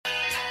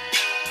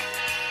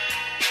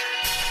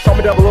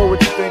Comment down below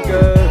what you think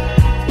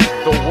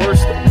the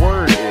worst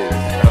word is.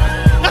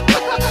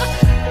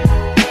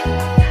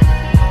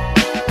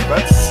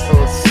 That's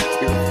so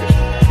stupid.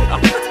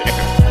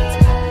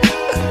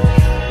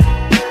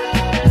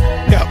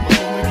 Yeah,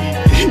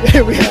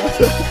 here we have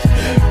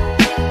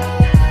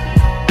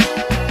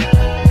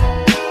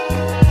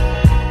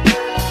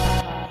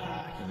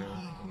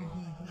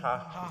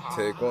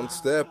Take one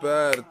step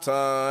at a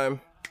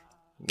time.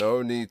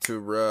 No need to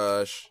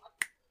rush.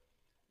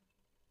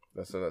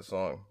 That's how that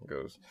song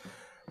goes.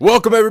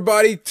 Welcome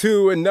everybody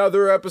to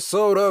another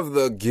episode of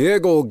the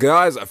Giggle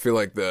Guys. I feel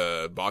like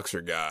the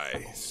boxer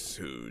guy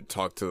who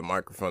talked to the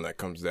microphone that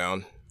comes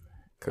down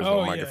because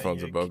the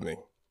microphone's above me.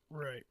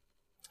 Right.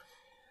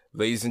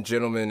 Ladies and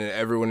gentlemen and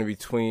everyone in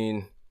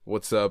between,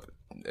 what's up?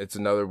 It's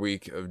another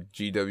week of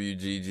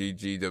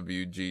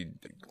GWG.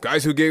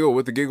 Guys who giggle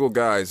with the Giggle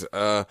Guys.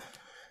 I'm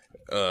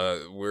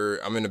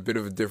in a bit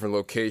of a different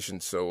location,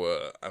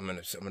 so I'm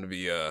gonna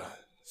be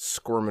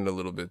squirming a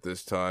little bit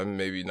this time.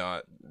 Maybe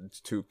not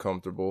too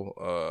comfortable.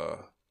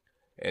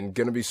 And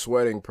gonna be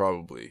sweating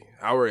probably.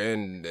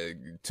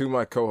 To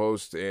my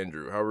co-host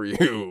Andrew, how are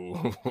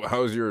you?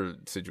 How's your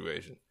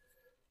situation?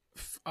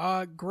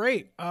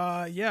 Great.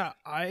 Yeah,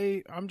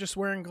 I'm just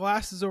wearing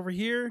glasses over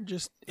here,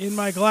 just in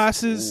my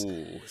glasses.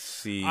 Ooh,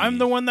 see. I'm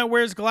the one that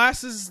wears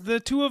glasses, the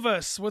two of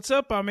us. What's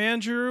up? I'm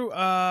Andrew.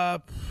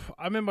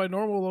 I'm in my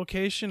normal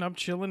location. I'm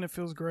chilling. It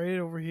feels great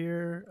over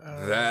here.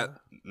 That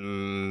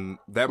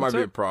might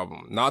be a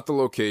problem. Not the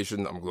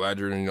location. I'm glad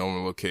you're in your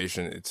normal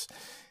location. It's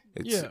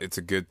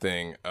a good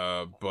thing.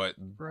 But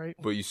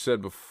you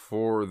said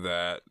before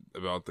that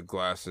about the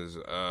glasses.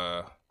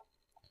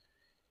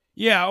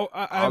 Yeah,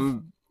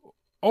 I'm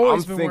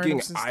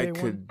thinking I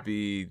could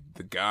be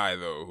the guy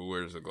though who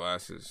wears the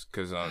glasses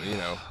because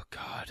Oh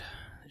God,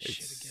 shit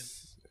again.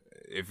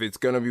 If it's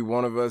gonna be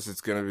one of us,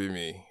 it's gonna be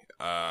me.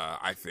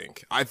 I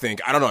think I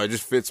don't know. It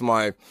just fits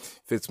my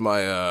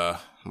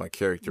my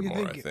character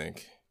more. I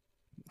think.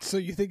 So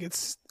you think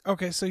it's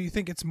okay? So you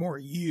think it's more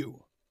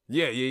you?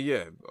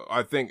 Yeah.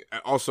 I think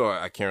also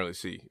I can't really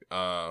see.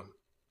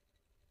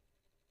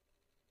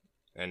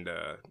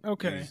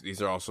 Okay.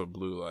 These are also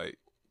blue light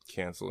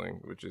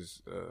canceling, which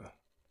is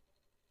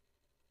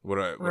what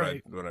I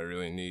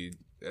really need,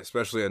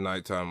 especially at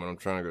nighttime when I'm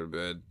trying to go to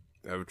bed.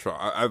 I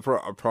have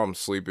a problem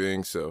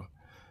sleeping, so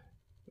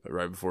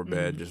right before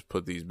bed, just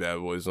put these bad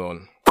boys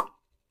on.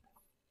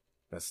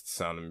 That's the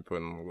sound of me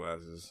putting on my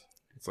glasses.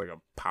 It's like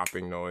a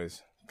popping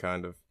noise,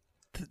 kind of.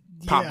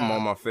 Pop them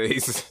on my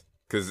face.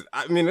 Because,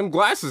 I mean, them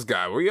glasses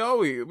guy, we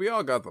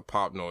all got the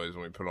pop noise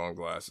when we put on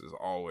glasses,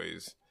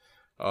 always.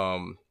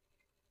 No.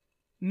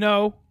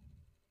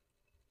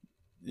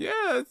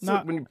 Yeah, it's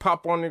like when you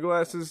pop on your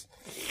glasses.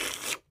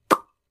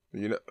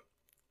 You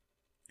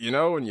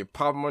know, when you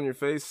pop them on your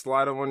face,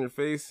 slide them on your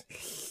face,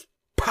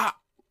 pop.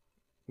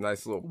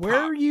 Nice little pop. Where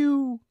are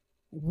you?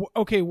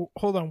 Okay,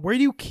 hold on. Where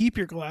do you keep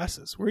your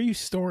glasses? Where are you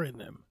storing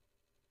them?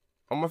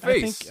 On my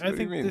face. I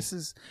think this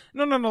is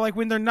no. Like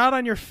when they're not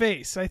on your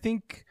face. I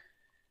think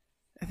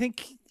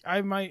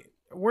I might.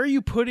 Where are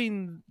you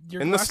putting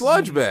your? In the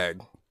sludge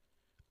bag.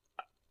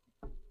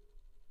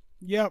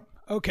 Yep.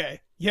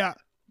 Okay. Yeah.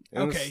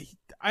 Okay.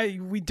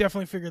 We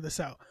definitely figured this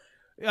out.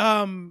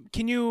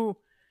 Can you?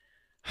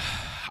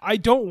 I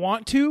don't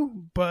want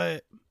to,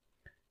 but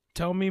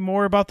tell me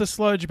more about the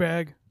sludge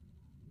bag.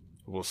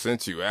 Well,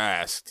 since you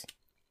asked,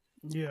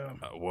 yeah.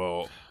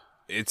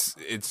 It's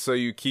so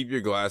you keep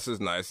your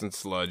glasses nice and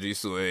sludgy,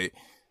 so they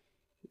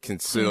can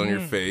sit on your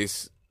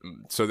face,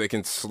 so they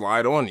can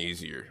slide on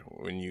easier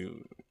when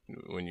you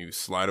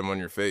slide them on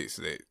your face.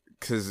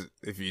 Because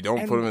if you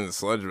don't put them in the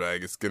sludge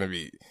bag, it's gonna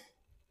be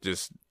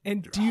just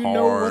and do you hard.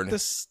 know what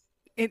this?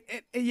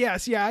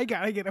 Yes, yeah, I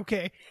get.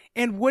 Okay,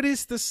 and what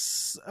is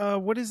this?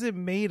 What is it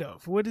made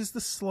of? What is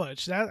the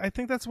sludge? I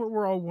think that's what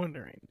we're all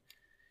wondering.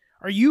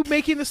 Are you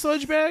making the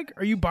sludge bag?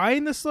 Are you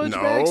buying the sludge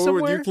bag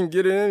somewhere? No, you can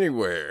get it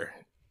anywhere.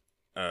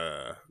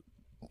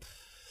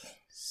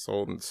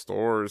 Sold in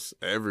stores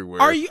everywhere.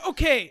 Are you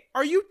okay?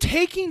 Are you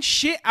taking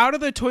shit out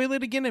of the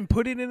toilet again and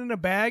putting it in a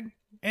bag?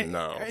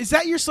 No. Is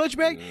that your sludge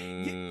bag?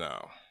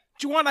 No.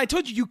 Juwan, I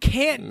told you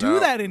can't do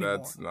that anymore.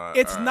 That's not.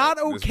 It's not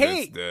okay.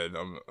 This bit's dead.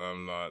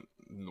 I'm not.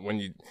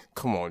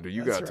 Come on, dude.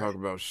 You gotta talk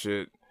about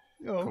shit.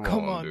 Oh,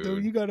 come on,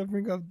 dude. You gotta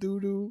bring up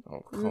doo-doo.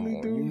 Oh, come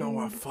on. Doo-doo. You know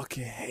I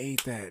fucking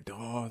hate that,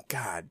 dog.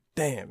 God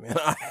damn, man.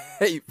 I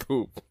hate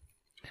poop.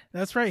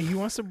 That's right. He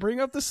wants to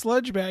bring up the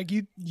sludge bag.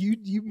 You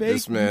make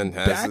this man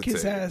has back to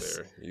his take ass.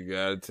 it there. You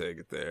gotta take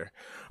it there.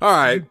 All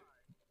right.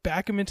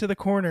 Back him into the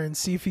corner and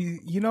see if he,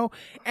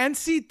 and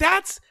see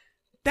that's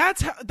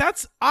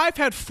I've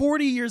had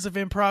 40 years of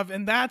improv,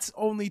 and that's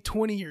only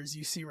 20 years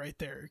you see right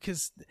there,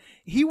 because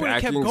he would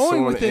have kept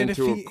going with it if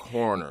he. A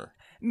corner.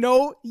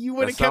 No, you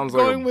would have kept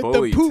going with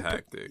the poop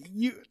tactic.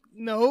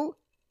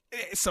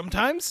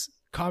 Sometimes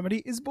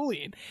comedy is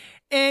bullying,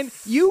 and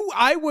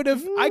I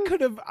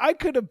could have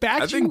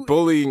backed you.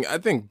 I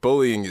think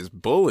bullying is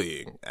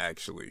bullying.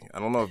 Actually, I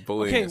don't know if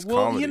bullying is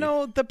comedy.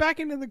 The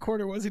backing in the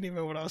corner wasn't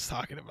even what I was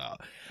talking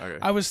about. Okay.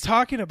 I was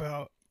talking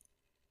about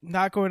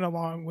not going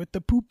along with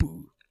the poo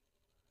poo.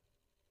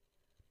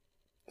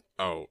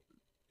 Oh,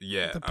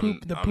 yeah. I'm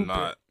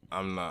not.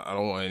 I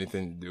don't want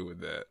anything to do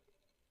with that.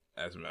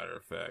 As a matter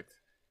of fact.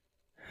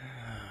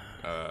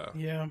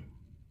 Yeah.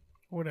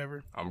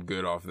 Whatever. I'm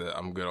good off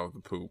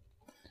the poop.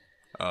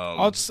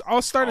 I'll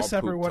start a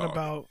separate one talk.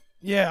 about.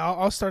 Yeah,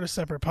 I'll start a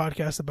separate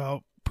podcast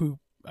about poop,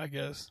 I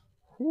guess.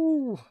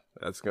 Whew,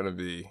 that's gonna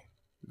be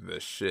the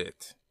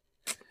shit.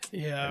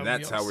 Yeah, and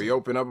that's how we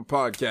open up a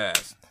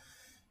podcast.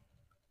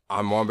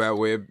 I'm Wombat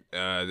Wib.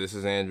 This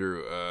is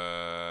Andrew.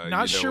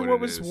 Not sure what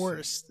was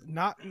worse.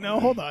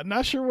 Hold on.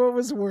 Not sure what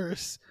was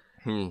worse.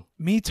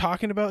 Me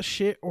talking about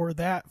shit or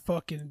that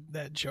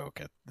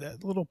joke,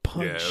 that little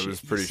pun. Yeah, it was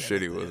pretty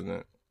shitty, wasn't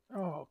it?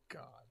 Oh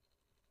God.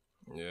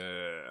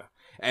 Yeah.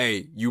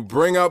 Hey, you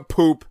bring up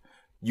poop,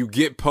 you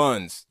get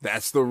puns.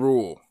 That's the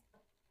rule.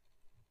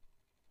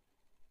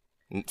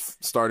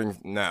 Starting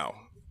now.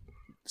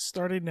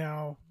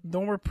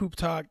 No more poop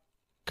talk.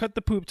 Cut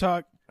the poop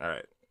talk. All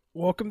right.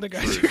 Welcome to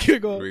Guys Who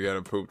Giggle. We got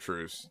a poop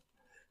truce.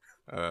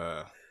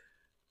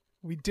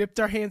 We dipped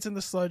our hands in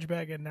the sludge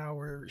bag and now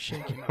we're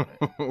shaking on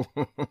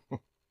it.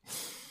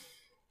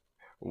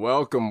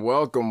 Welcome,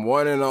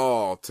 one and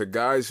all, to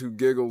Guys Who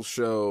Giggle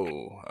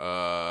show.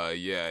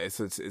 Yeah,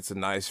 it's a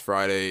nice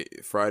Friday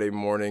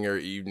morning or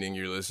evening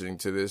you're listening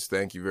to this.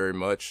 Thank you very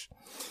much.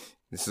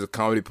 This is a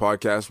comedy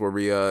podcast where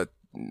we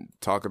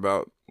talk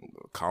about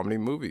comedy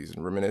movies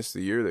and reminisce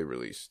the year they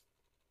released.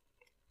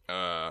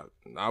 I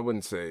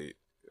wouldn't say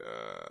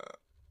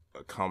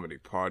a comedy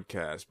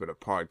podcast, but a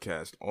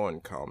podcast on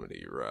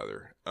comedy,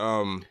 rather.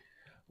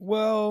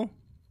 Well,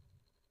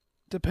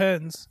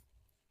 depends.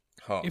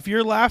 Huh. If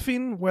you're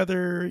laughing,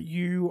 whether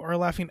you are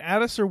laughing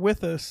at us or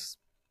with us,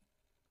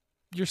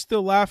 you're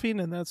still laughing,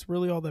 and that's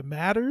really all that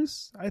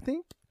matters, I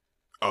think.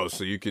 Oh,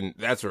 so you can...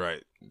 That's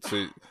right.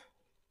 So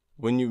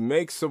when you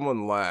make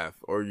someone laugh,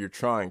 or you're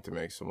trying to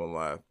make someone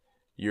laugh,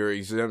 you're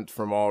exempt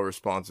from all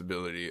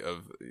responsibility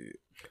of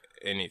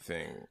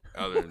anything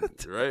other than...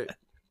 Right?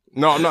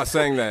 No, I'm not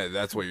saying that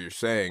that's what you're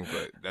saying,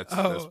 but that's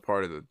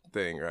part of the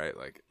thing, right?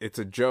 Like, it's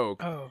a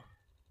joke. Oh.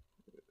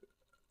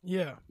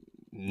 Yeah.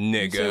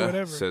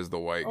 Nigga, says the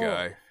white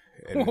guy.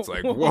 And it's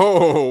like,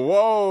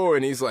 whoa.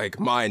 And he's like,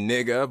 my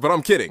nigga. But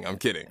I'm kidding.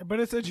 But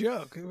it's a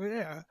joke.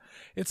 Yeah.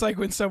 It's like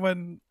when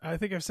someone, I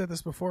think I've said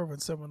this before, when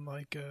someone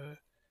like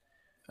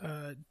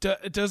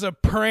does a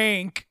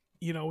prank,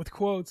 with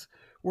quotes,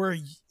 where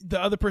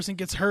the other person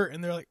gets hurt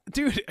and they're like,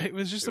 dude, it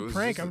was just a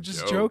prank. I'm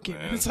just joking.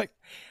 Man. And it's like,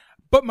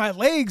 but my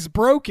leg's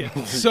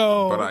broken.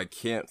 So but I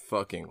can't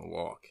fucking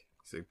walk.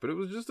 But it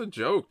was just a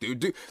joke,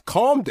 dude.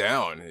 Calm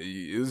down.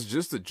 It was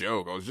just a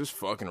joke. I was just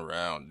fucking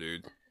around,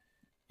 dude.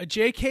 A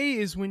JK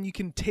is when you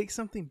can take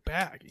something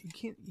back. You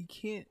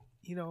can't,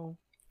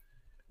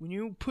 when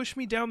you push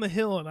me down the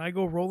hill and I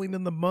go rolling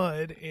in the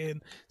mud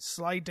and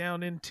slide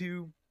down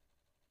into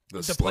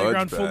the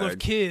playground full of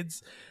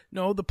kids.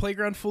 No, the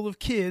playground full of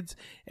kids,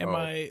 and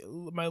my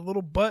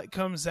little butt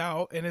comes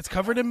out, and it's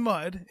covered in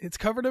mud.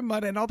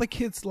 And all the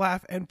kids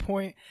laugh and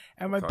point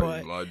at my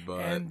butt. Mud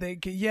butt. And they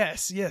go,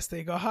 yes,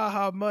 they go, ha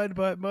ha, mud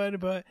butt.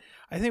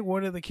 I think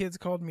one of the kids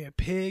called me a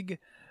pig.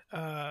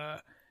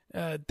 That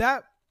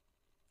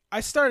I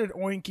started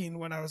oinking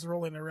when I was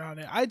rolling around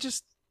it.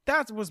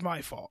 That was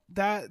my fault.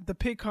 That the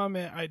pig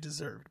comment I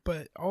deserved,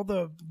 but all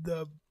the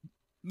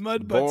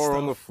mud butt stuff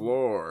on the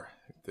floor.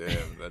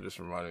 Damn, that just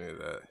reminded me of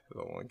that.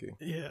 The oinking.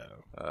 Yeah.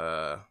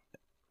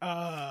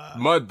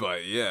 Mud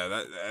butt. Yeah,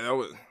 that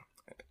was.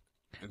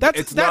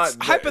 That's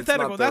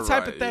hypothetical. That's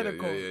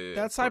hypothetical. Yeah,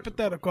 that's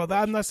hypothetical.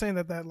 I'm not saying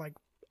that like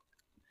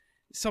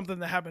something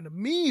that happened to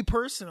me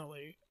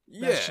personally.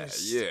 Yeah.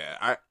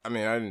 I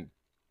mean, I didn't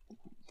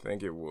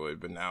think it would,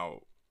 but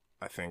now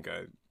I think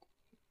I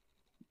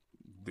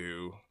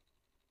do.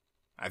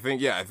 I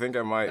think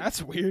I might.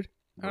 That's weird.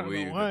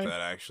 Believe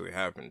that actually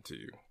happened to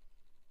you.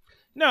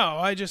 No,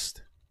 I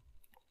just,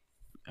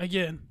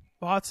 again,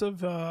 lots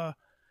of improv.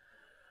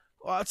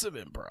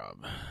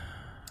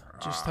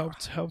 Just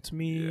helped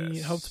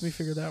me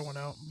figure that one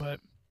out.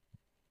 But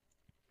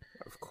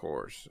of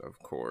course.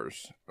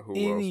 Who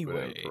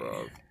anyway.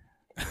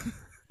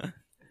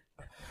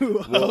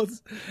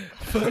 else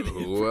but improv?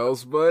 Who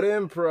else but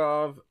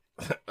improv?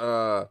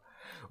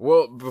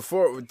 Well,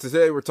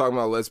 today we're talking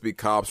about Let's Be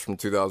Cops from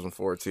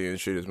 2014,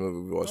 shittiest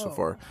movie we watched so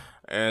far,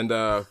 and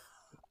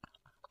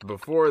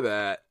before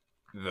that.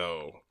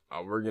 Though,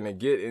 we're going to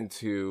get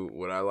into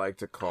what I like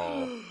to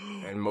call,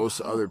 and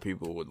most other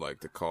people would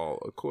like to call,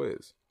 a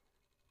quiz.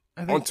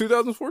 On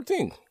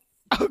 2014.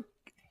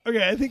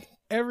 Okay, I think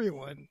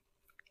everyone.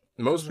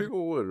 Most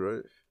people would,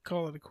 right?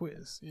 Call it a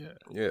quiz, yeah.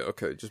 Yeah,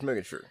 okay, just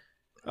making sure.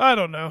 I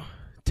don't know.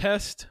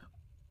 Test.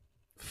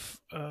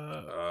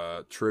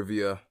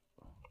 Trivia.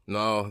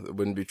 No, it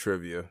wouldn't be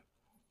trivia.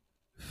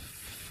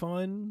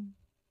 Fun.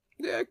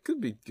 Yeah, it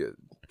could be good.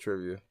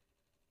 Trivia.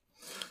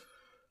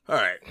 All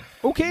right.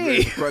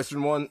 Okay.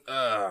 Question one.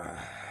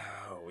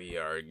 We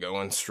are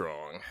going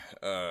strong.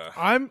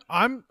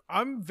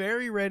 I'm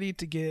very ready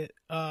to get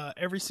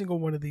every single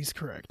one of these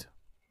correct.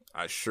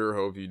 I sure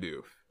hope you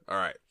do. All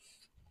right.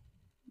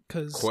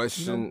 Cause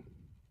question.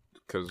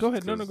 Go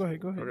ahead. No, go ahead.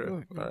 Okay.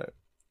 Go ahead.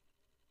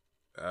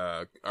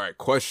 All right.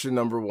 Question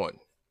number 1.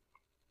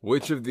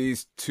 Which of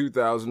these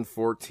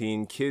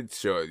 2014 kids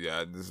show?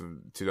 Yeah, this is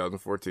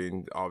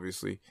 2014.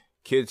 Obviously,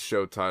 kids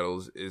show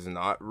titles is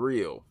not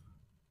real.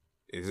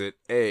 Is it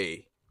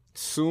A,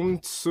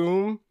 Tsum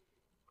Tsum?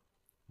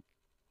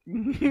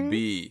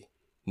 B,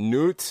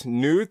 Newt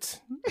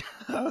Newt?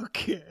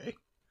 Okay.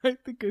 I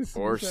think I see.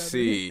 Or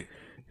C,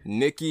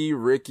 Nicky,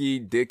 Ricky,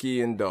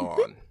 Dicky, and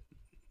Dawn?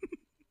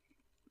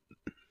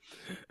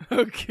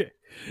 Okay.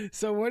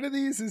 So one of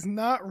these is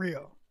not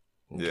real.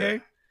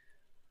 Okay.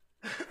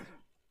 Yeah.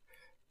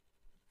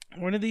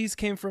 One of these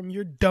came from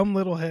your dumb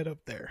little head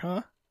up there,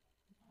 huh?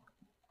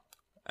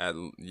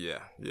 Yeah.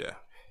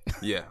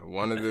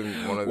 One of them.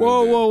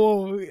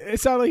 Whoa! It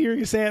sounded like you were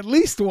gonna say at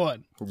least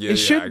one. Yeah, it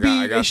should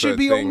be. It should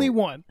be only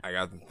one. I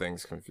got the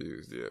things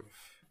confused. Yeah.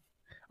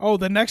 Oh,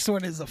 the next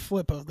one is a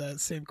flip of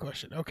that same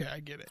question. Okay, I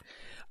get it.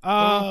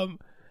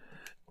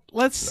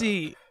 Let's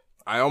see.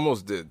 I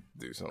almost did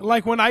do something.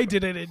 Like when I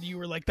did it, and you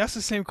were like, "That's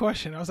the same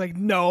question." I was like,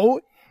 "No,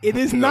 it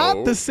is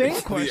not the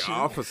same question. The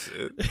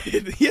opposite."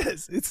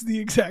 Yes, it's the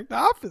exact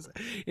opposite.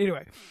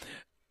 Anyway,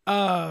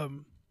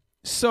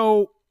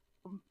 so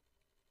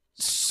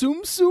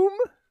Tsum Tsum,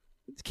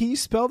 can you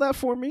spell that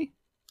for me?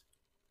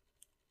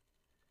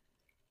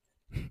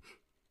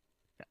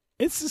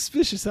 It's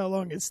suspicious how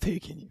long it's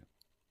taking you.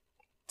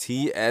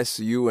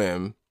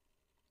 TSUM.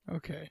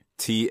 Okay.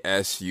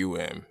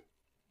 TSUM.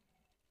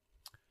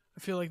 I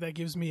feel like that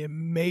gives me a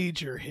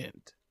major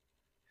hint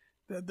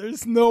that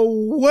there's no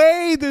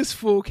way this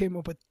fool came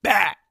up with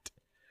that.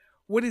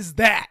 What is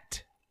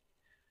that?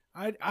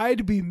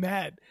 I'd be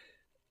mad.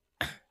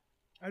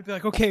 I'd be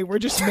like, okay, we're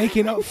just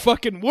making up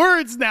fucking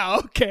words now.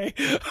 Okay.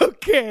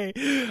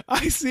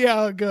 I see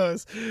how it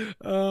goes.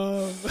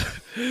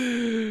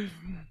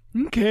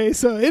 Okay,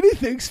 so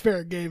anything's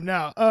fair game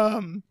now.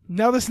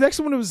 Now this next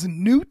one was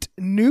Newt.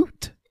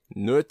 Newt.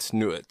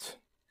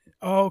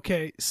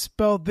 Okay,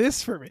 spell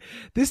this for me.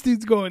 This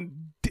dude's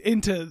going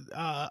into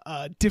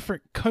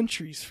different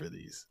countries for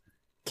these.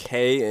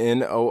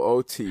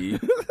 KNOOT.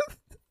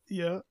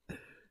 Yeah.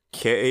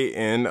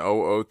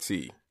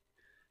 KNOOT.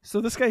 So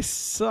this guy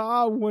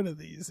saw one of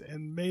these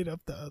and made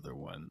up the other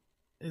one,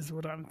 is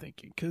what I'm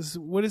thinking. Because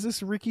what is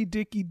this? Ricky,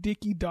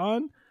 Dicky,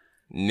 Dawn?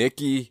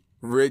 Nicky,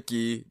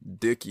 Ricky,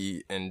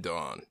 Dicky, and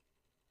Dawn.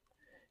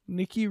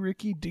 Nicky,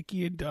 Ricky,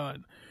 Dicky, and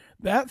Dawn.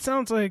 That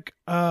sounds like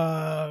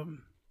a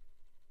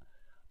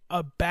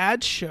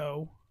bad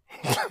show.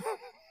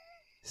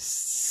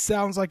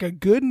 Sounds like a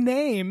good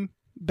name,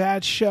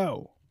 bad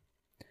show.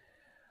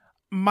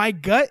 My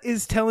gut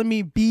is telling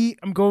me B.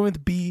 I'm going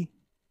with B.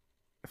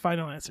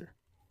 Final answer.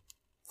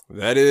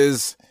 That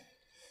is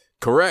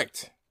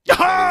correct.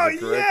 Oh,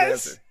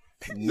 yes!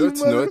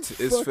 Nut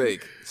is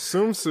fake.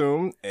 Tsum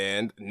Tsum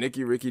and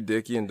Nicky, Ricky,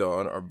 Dicky, and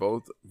Dawn are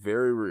both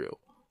very real.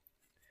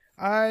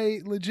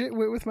 I legit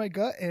went with my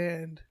gut,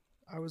 and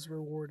I was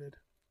rewarded.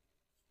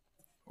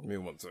 Give me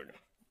 1 second.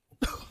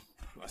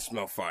 I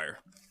smell fire.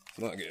 It's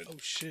not good. Oh,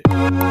 shit.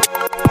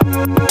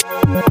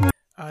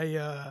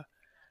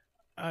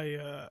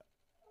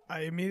 I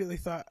immediately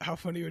thought how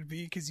funny it would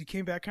be because you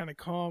came back kind of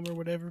calm or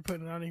whatever,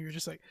 putting it on, and you were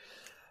just like,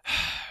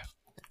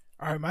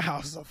 all right, my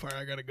house is on fire.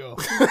 I gotta go.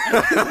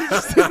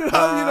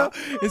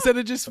 Instead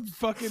of just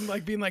fucking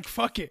like being like,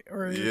 fuck it.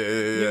 Or,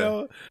 you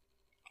know.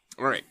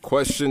 All right.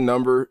 Question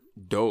number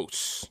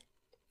dos.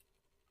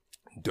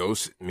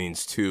 Dos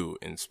means 2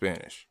 in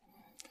Spanish.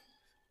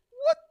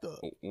 What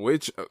the?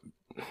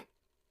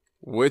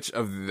 Which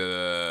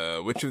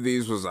of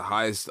these was the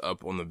highest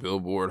up on the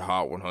Billboard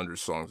Hot 100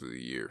 Songs of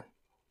the Year?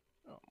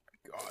 Oh my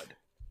God.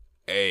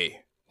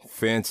 A,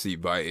 Fancy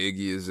by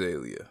Iggy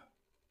Azalea.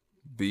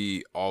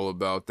 B, All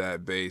About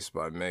That Bass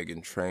by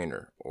Meghan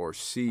Trainor. Or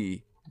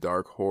C,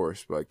 Dark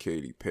Horse by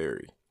Katy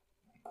Perry.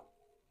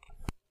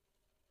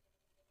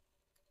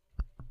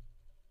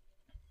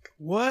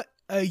 What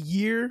a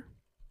year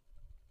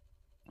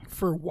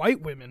for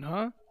white women,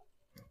 huh?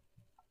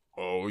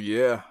 Oh,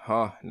 yeah,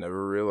 huh?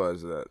 Never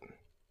realized that.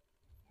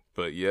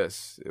 But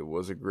yes, it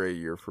was a great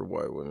year for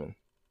white women.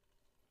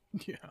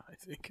 Yeah, I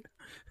think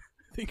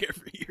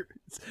every year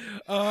is.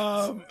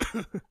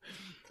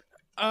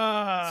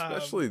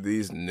 Especially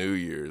these New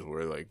Year's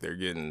where like they're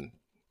getting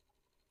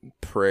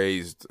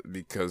praised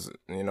because,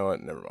 you know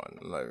what? Never mind.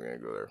 I'm not even gonna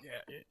go there.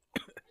 Yeah.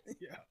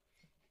 Yeah.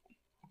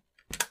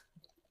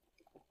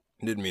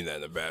 Didn't mean that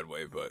in a bad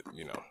way, but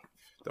you know,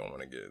 don't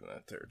want to get in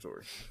that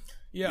territory.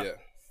 Yeah.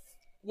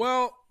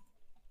 Well,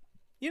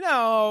 you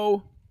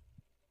know,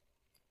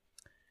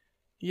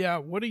 yeah,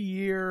 what a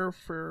year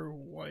for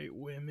white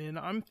women.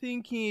 I'm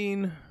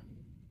thinking,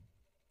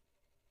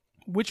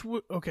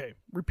 okay,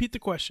 repeat the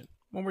question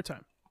one more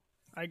time.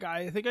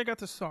 I think I got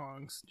the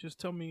songs. Just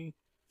tell me.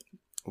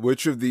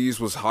 Which of these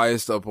was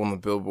highest up on the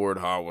Billboard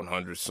Hot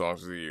 100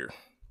 Songs of the Year?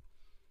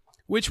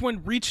 Which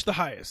one reached the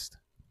highest?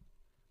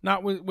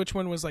 Not which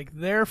one was like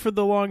there for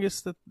the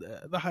longest,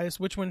 the highest.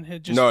 Which one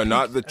had just no,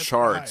 not the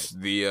charts.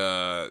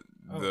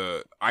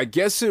 I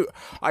guess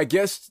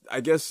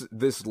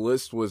this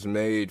list was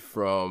made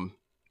from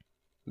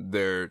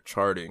their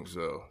chartings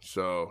though.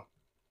 So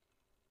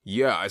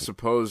yeah, I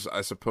suppose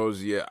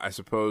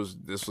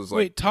this was like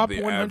wait, top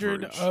the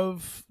 100 average.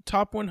 of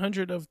top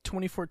 100 of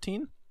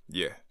 2014.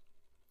 Yeah.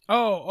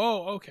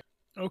 Oh,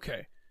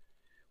 okay.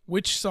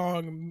 Which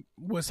song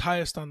was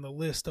highest on the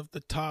list of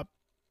the top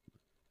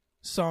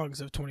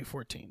songs of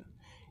 2014?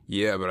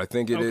 Yeah, but I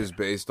think it is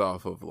based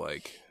off of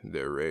like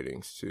their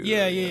ratings too.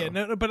 Yeah.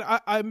 No, but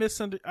I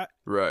misunderstood.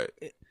 Right.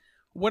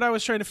 What I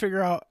was trying to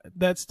figure out,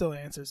 that still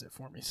answers it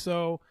for me.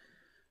 So,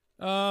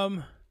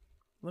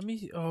 let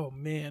me. Oh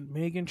man,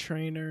 Meghan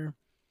Trainor.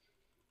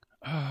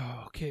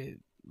 Oh, okay.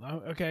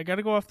 I got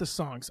to go off the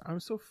songs. I'm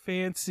So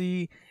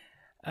Fancy.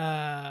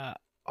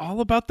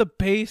 All About the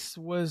Bass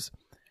was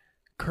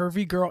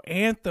Curvy Girl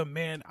Anthem.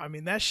 Man, I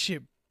mean that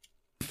shit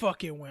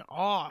fucking went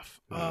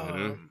off.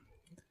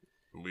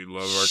 We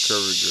love our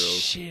curvy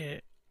girls.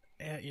 Shit.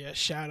 Yeah,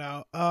 shout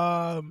out.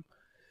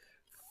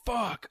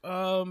 Fuck.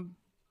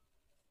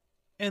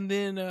 And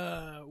then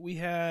we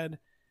had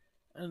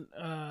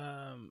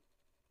Iggy,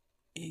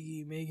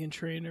 Meghan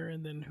Trainor,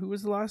 and then who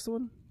was the last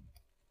one?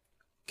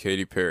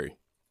 Katy Perry.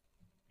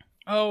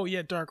 Oh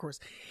yeah, Dark Horse.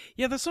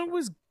 Yeah, the song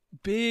was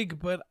big,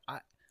 but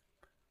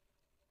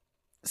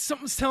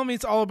something's telling me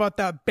it's all about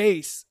that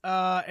bass.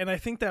 And I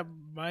think that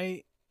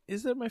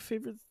is that my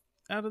favorite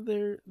out of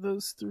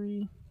those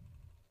three?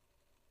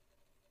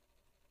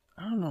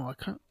 I don't know.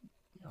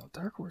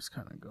 Dark Horse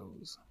kind of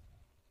goes.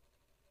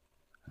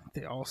 I think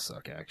they all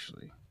suck,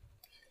 actually.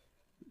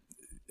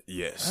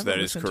 Yes, that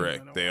is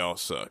correct. They all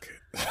suck.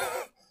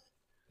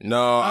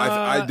 No,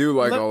 I do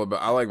like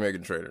I like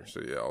Meghan Trainor.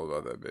 So yeah, All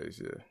About That Bass.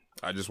 Yeah,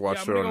 I just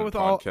watched her on a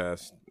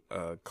podcast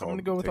called I'm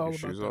gonna go with Take All Your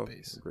Shoes About Off. That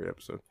Bass. Great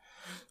episode.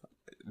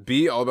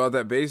 B, All About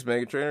That Bass,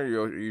 Meghan Trainor.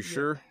 Are you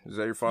sure? Is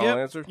that your final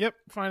answer? Yep,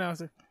 final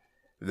answer.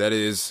 That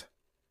is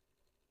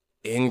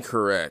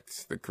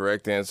incorrect. The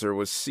correct answer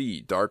was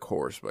C, Dark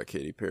Horse by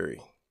Katy Perry.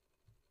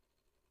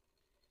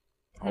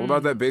 All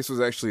About That Bass was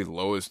actually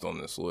lowest on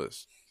this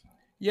list.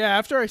 Yeah,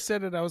 after I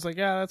said it, I was like,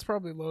 yeah, that's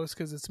probably lowest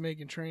because it's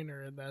Meghan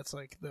Trainor, and that's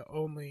like the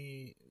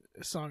only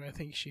song I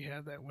think she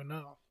had that went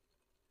up.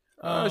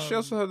 She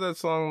also had that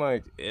song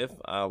like "If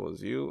I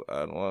Was You,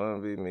 I'd Want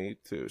to Be Me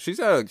Too." She's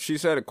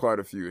had quite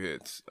a few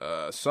hits.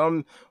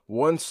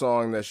 One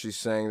song that she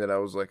sang that I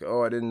was like,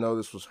 oh, I didn't know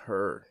this was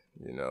her.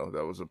 You know,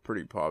 that was a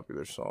pretty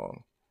popular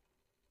song.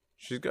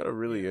 She's got a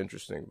really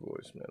interesting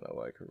voice, man. I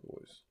like her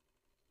voice.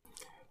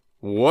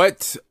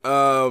 What?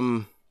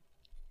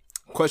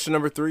 Question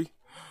number 3.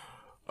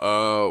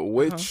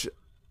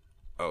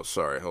 Oh,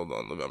 sorry. Hold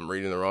on. I'm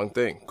reading the wrong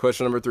thing.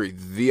 Question number 3.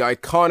 The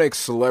iconic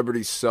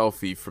celebrity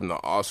selfie from the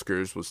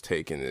Oscars was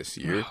taken this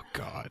year. Oh,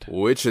 God.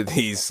 Which of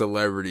these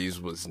celebrities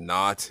was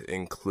not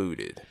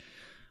included?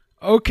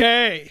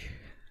 Okay.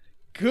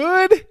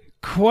 Good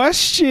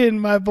question,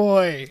 my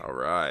boy. All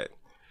right.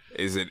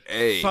 Is it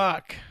A,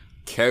 Fuck.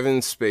 Kevin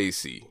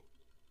Spacey?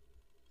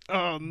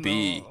 Oh, no.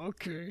 B,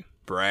 okay.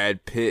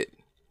 Brad Pitt?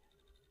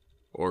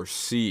 Or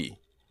C,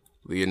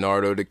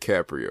 Leonardo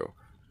DiCaprio?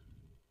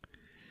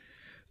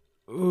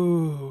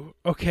 Ooh,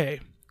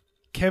 okay.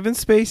 Kevin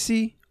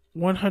Spacey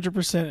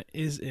 100%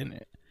 is in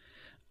it.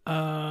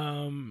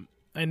 I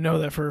know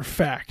that for a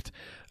fact.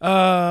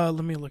 Let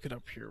me look it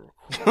up here real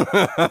quick.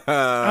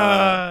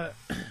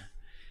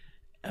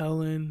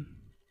 Ellen.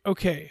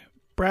 Okay.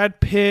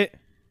 Brad Pitt,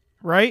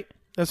 right?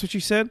 That's what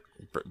you said?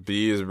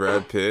 B is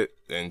Brad Pitt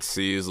and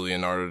C is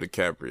Leonardo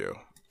DiCaprio.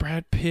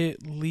 Brad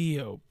Pitt,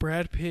 Leo.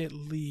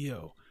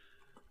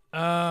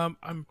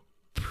 I'm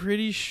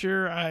pretty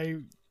sure I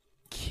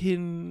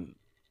can...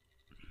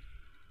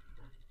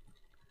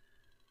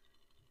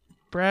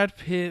 Brad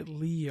Pitt,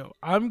 Leo.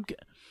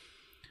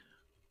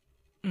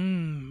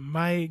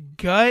 My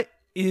gut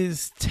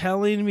is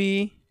telling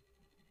me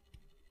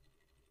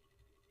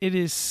it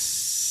is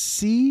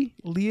C,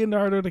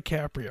 Leonardo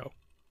DiCaprio.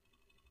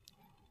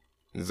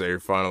 Is that your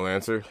final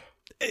answer?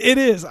 It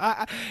is.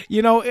 I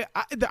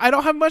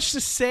don't have much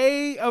to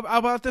say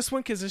about this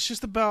one because it's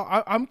just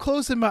about. I'm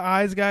closing my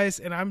eyes, guys,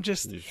 and I'm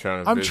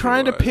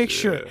trying to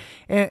picture,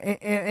 yeah.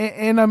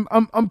 and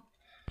I'm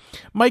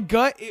my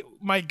gut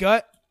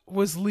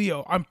was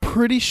Leo. I'm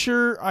pretty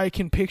sure I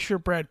can picture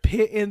Brad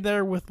Pitt in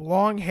there with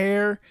long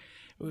hair.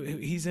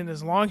 He's in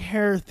his long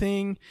hair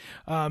thing.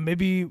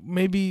 Maybe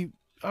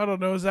I don't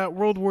know. Is that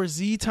World War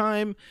Z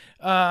time?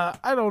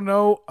 I don't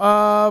know.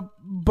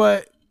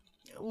 But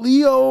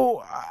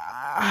Leo,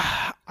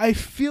 I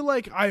feel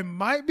like I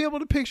might be able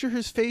to picture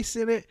his face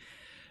in it,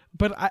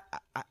 but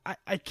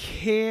I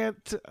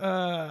can't.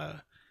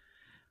 I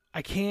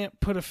can't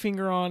put a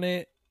finger on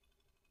it.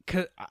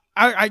 Cause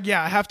I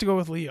have to go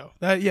with Leo.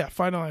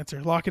 Final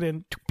answer. Lock it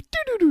in.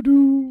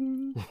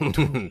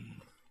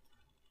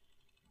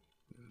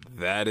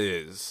 That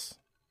is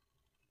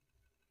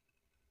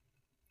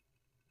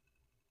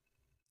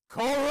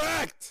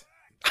correct.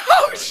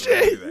 Oh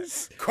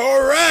shit!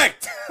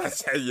 Correct.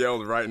 I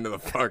yelled right into the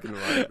fucking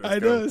mic. I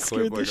know, it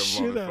scared the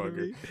shit out of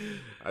me.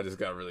 I just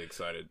got really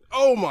excited.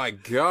 Oh my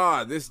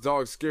god, this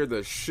dog scared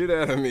the shit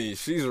out of me.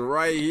 She's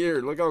right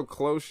here. Look how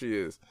close she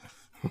is.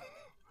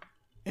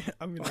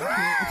 I mean,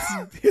 I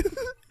can't see.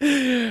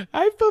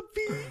 Hi,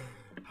 puppy.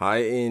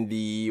 Hi,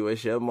 Indy.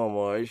 What's up,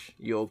 mamash?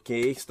 You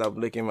okay? Stop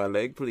licking my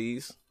leg,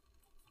 please.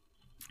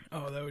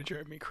 Oh, that would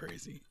drive me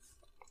crazy.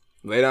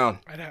 Lay down.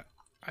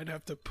 I'd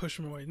have to push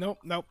him away. Nope.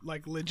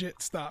 Like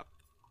legit. Stop.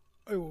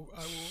 I will.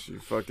 She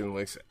fucking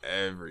licks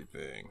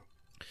everything.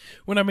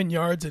 When I'm in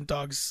yards and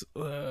dogs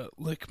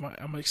lick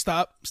I'm like,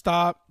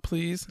 stop,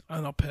 please,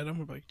 and I'll pet them.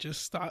 I'm like,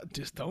 just stop,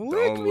 just don't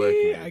lick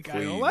me. I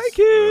don't like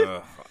it.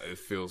 Ugh, it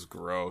feels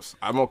gross.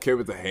 I'm okay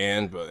with the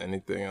hand, but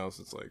anything else,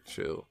 it's like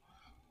chill.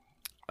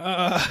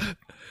 And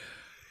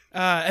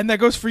that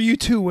goes for you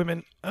too,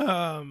 women.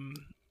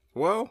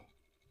 Well,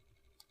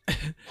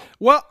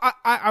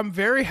 I'm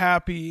very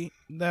happy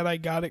that I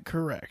got it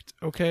correct.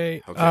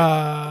 Okay.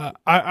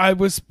 I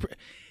was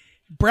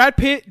Brad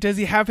Pitt. Does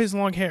he have his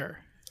long hair?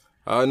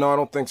 No, I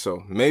don't think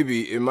so.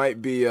 Maybe it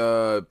might be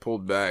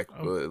pulled back,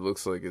 but it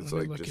looks like it's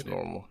like just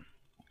normal.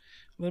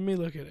 Let me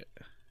look at it.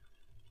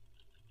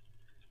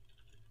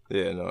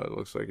 Yeah, no, it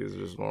looks like it's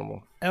just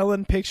normal.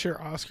 Ellen Picture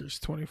Oscars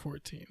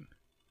 2014.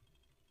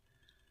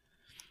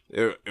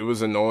 It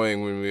was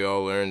annoying when we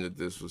all learned that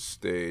this was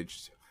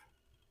staged.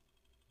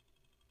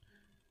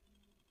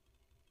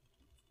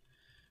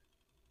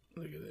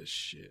 Look at this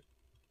shit.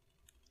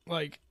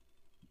 Like,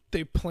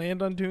 they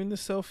planned on doing the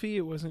selfie.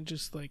 It wasn't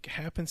just like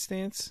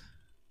happenstance.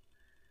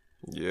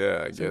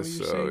 Yeah, I guess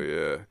so.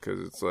 Yeah, because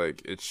it's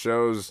like it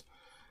shows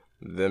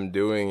them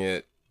doing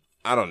it.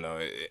 I don't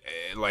know,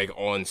 like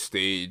on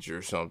stage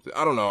or something.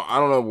 I don't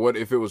know what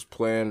if it was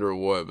planned or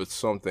what, but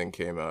something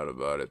came out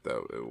about it that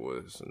it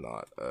was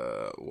not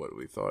what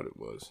we thought it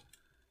was.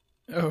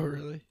 Oh,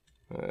 really?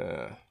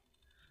 Yeah,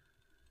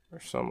 or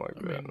something like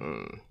that.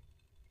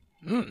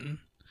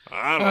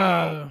 I don't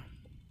know.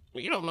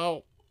 We don't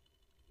know.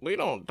 We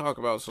don't talk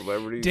about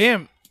celebrities.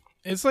 Damn,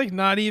 it's like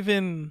not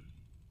even.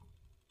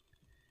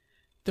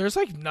 There's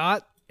like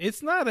not.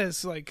 It's not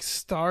as like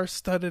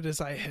star-studded as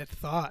I had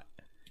thought.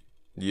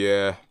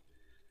 Yeah.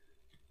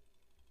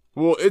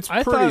 Well, it's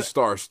pretty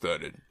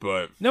star-studded,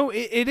 but no,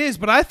 it is.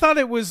 But I thought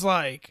it was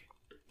like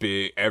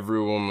big.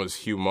 Everyone was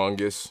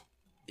humongous.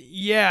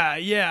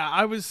 Yeah.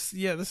 I was.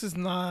 Yeah, this is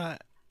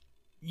not.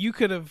 You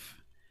could have,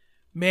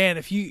 man.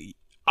 If you.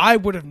 I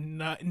would have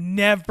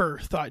never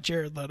thought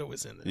Jared Leto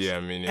was in this. Yeah, I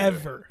mean,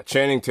 ever.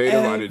 Channing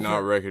Tatum, I did not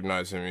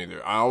recognize him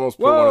either. I almost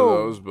put one of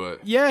those,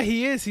 but yeah,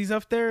 he is. He's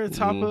up there, at the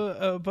top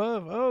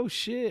above. Oh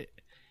shit.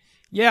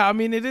 Yeah, I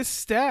mean, it is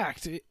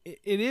stacked. It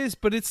is,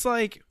 but it's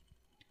like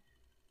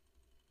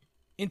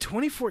in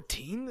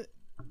 2014,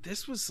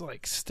 this was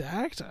like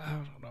stacked. I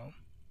don't know.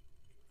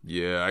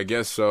 Yeah, I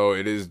guess so.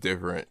 It is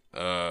different.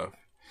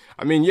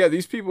 I mean, yeah,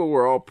 these people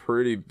were all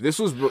pretty. This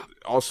was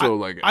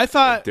also I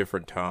thought a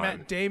different time.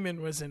 Matt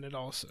Damon was in it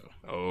also.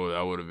 Oh,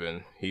 that would have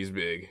been. He's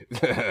big.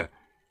 Yeah,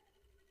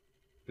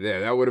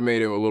 that would have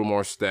made it a little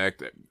more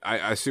stacked.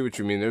 I see what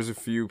you mean. There's a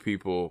few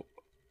people,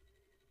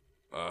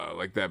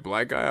 like that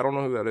black guy. I don't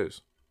know who that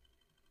is.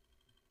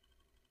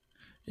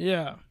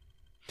 Yeah,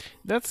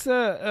 that's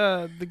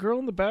the girl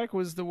in the back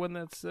was the one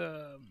that's.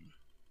 Oh,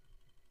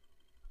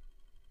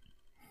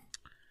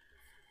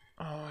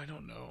 I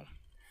don't know.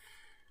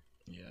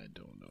 Yeah, I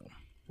don't know.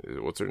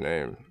 What's her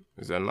name?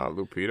 Is that not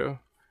Lupita?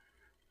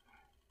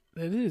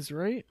 It is,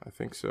 right? I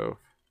think so.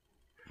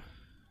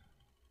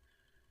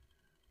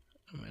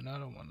 I mean,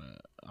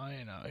 I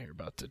ain't out here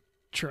about to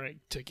try and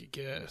take a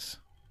guess.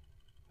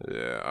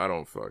 Yeah, I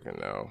don't fucking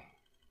know.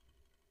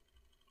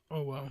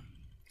 Oh, well.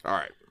 All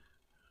right.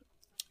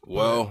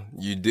 Well,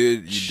 you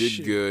did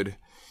good.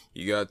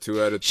 You got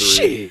 2 out of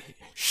 3.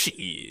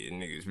 Shit.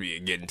 Niggas be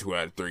getting 2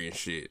 out of 3 and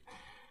shit.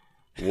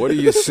 What do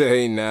you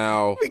say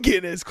now? We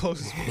getting as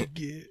close as we can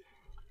get.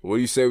 What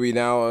do you say we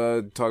now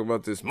talk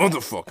about this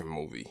motherfucking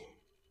movie?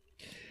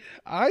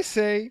 I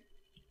say,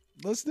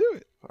 let's do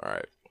it. All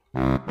right.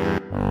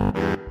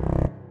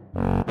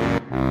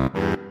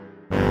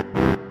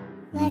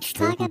 Let's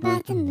talk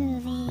about the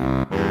movie.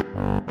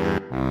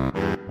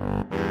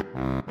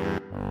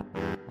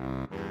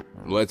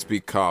 Let's Be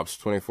Cops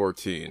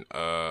 2014.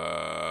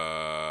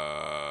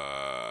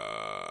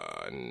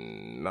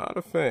 Not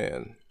a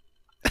fan.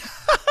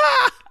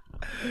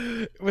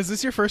 Was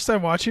this your first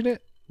time watching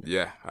it?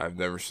 Yeah, I've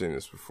never seen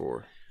this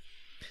before.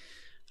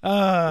 What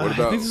about?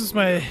 I think this was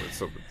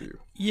what's up with you?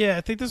 Yeah,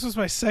 I think this was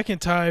my second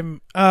time.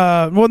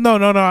 Well, no,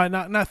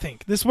 not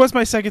think. This was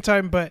my second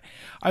time, but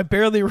I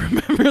barely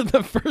remember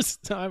the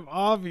first time.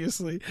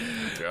 Obviously,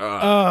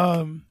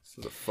 God, this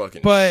is a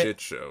fucking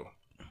shit show.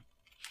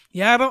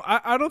 Yeah,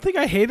 I don't think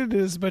I hated it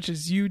as much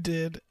as you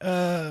did.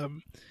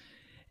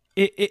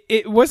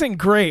 It wasn't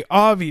great.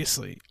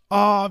 Obviously,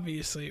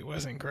 it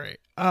wasn't great.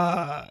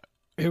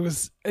 It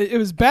was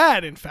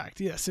bad. In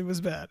fact, yes, it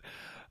was bad.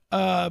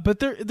 But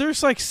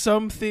there's like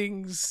some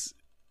things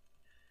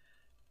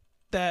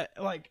that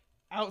like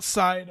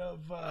outside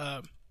of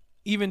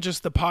even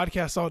just the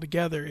podcast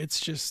altogether, it's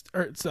just,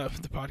 or it's the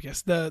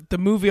podcast, the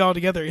movie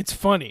altogether, it's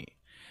funny.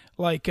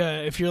 Like,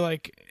 if you're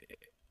like,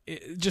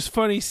 just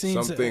funny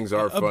scenes. Some things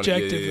are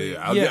objectively.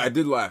 funny. Yeah. I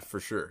did laugh for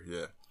sure.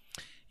 Yeah.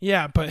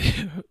 Yeah, but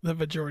the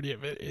majority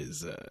of it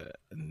is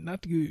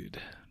not good.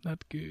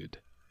 Not good.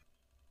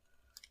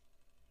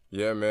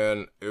 Yeah,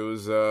 man. It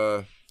was,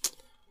 I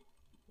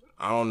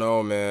don't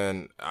know,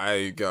 man.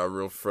 I got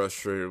real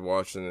frustrated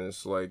watching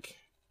this. Like,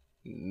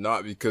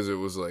 not because it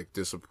was, like,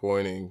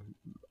 disappointing.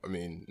 I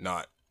mean,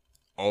 not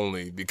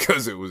only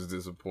because it was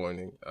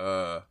disappointing.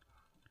 I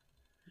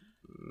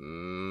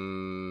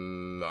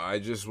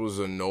just was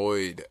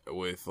annoyed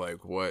with,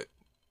 like, what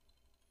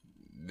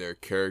their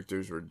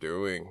characters were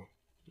doing.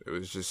 It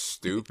was just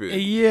stupid.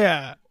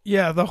 Yeah,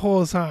 the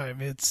whole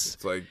time.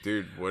 It's like,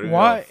 dude, what are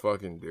y'all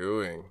fucking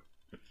doing?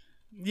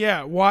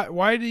 Yeah,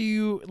 why do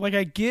you, like,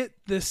 I get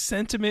the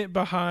sentiment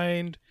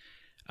behind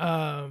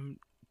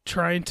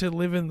trying to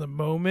live in the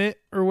moment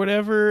or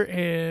whatever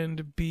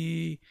and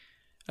be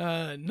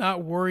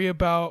not worry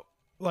about,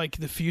 like,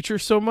 the future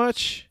so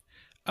much.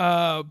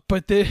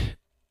 But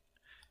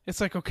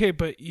it's like, okay,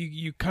 but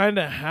you kind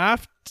of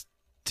have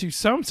to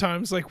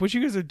sometimes. Like, what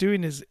you guys are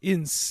doing is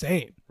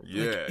insane.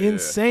 Yeah, like,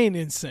 insane.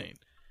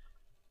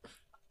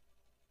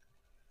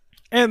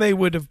 And they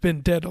would have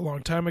been dead a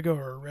long time ago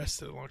or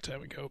arrested a long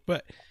time ago.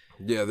 But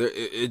yeah,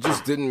 it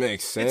just didn't make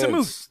sense. It's a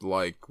movie.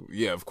 Like,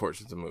 yeah, of course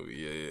it's a movie.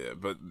 Yeah.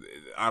 But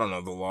I don't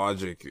know the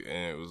logic,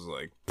 and it was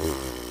like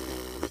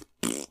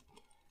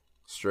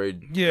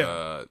straight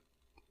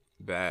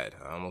bad.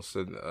 I almost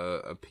said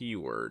a P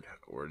word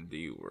or a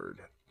D word.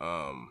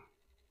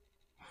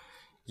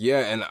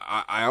 Yeah, and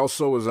I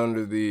also was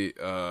under the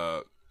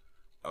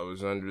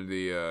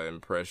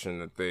impression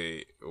that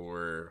they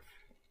were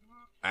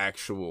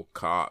actual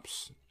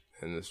cops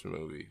in this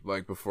movie.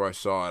 Like, before I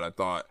saw it, I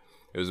thought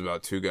it was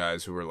about two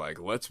guys who were like,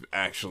 let's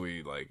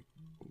actually, like,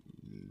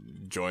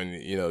 join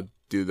the,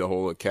 do the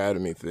whole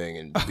academy thing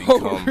and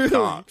become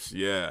cops.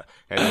 Yeah.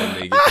 And then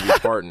they get to be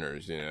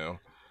partners,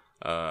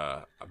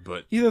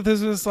 but either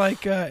this was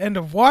like end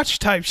of watch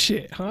type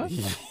shit, huh?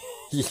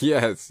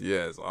 yes,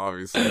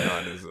 obviously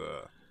not as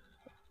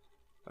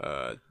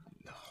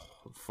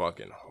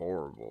fucking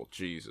horrible.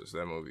 Jesus,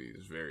 that movie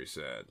is very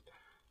sad.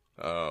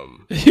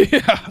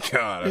 Yeah.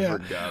 God, I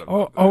forgot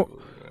about that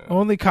movie, man.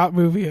 Only cop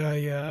movie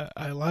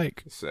I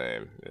like.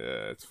 Same.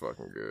 Yeah, it's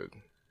fucking good.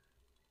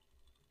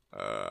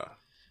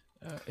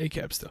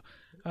 ACAB still.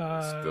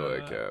 Still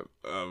ACAB.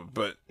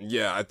 But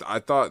yeah, I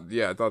thought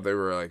they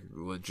were like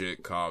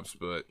legit cops,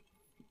 but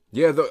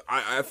yeah,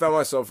 I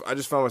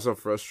just found myself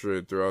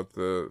frustrated throughout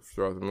the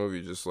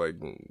movie, just like,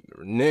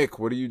 Nick,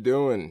 what are you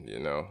doing?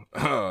 It's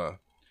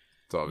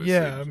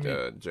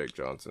obviously Jake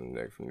Johnson,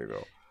 Nick from New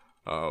Girl.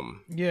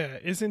 Yeah,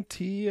 isn't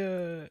he?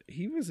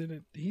 He was in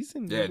it. He's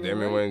in. Yeah,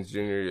 Damian Wayans Jr.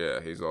 Yeah,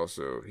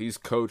 he's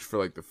coach for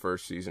like the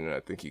first season, and I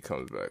think he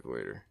comes back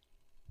later.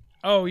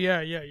 Oh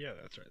yeah.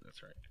 That's right.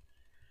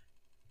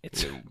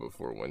 It's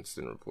before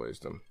Winston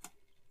replaced him.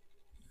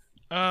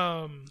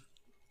 God,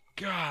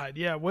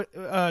 yeah. What?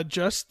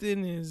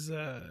 Justin is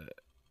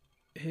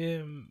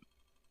him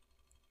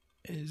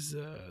is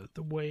the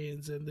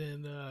Wayans, and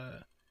then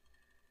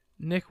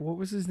Nick. What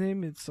was his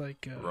name? It's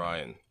like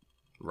Ryan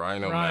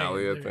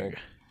O'Malley, I think.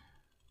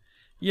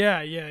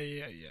 Yeah.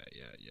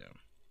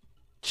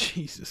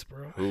 Jesus,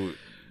 bro. Who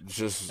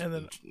just and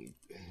then,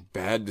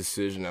 bad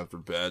decision after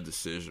bad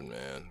decision,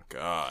 man.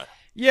 God.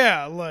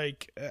 Yeah,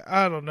 like,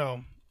 I don't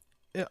know.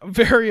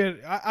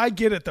 Very, I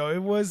get it though.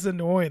 It was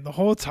annoying the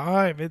whole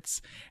time.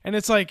 It's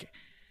like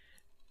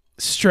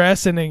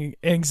stress and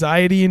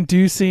anxiety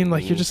inducing.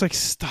 Like, you're just like,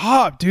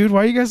 stop, dude.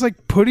 Why are you guys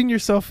like putting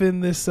yourself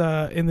in this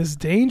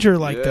danger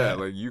like that?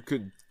 Yeah, like, you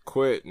could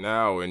quit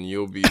now and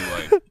you'll be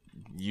like,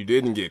 you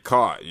didn't get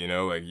caught,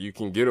 like, you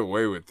can get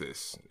away with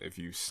this if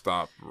you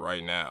stop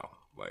right now.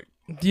 Like,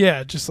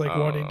 yeah, just like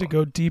wanting to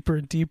go deeper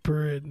and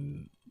deeper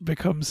and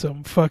become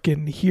some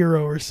fucking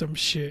hero or some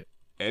shit.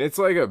 And it's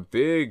like a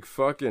big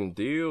fucking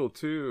deal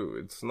too.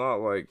 It's not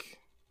like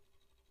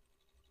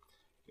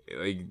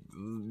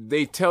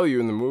they tell you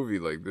in the movie,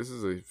 like, this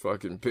is a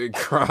fucking big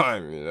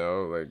crime,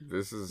 like,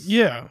 this is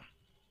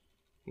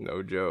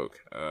no joke.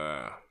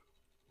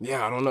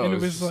 Yeah, I don't know. And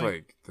it was just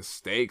like the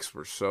stakes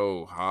were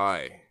so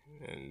high,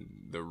 and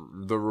the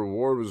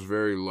reward was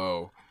very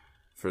low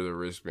for the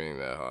risk being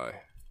that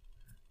high.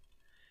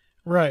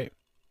 Right.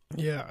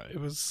 Yeah, it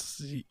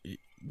was.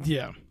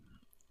 Yeah.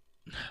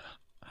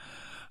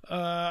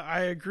 I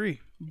agree,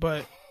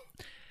 but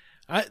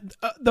I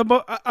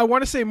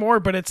want to say more,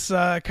 but it's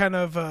kind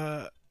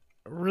of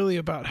really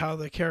about how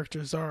the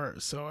characters are,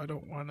 so I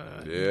don't want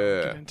to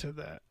get into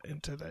that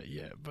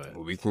yet.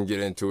 But we can get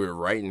into it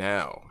right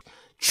now.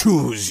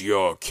 Choose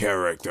your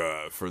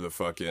character for the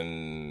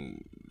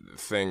fucking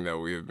thing that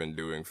we have been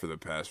doing for the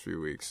past few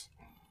weeks.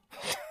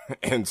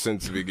 And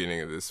since the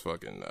beginning of this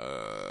fucking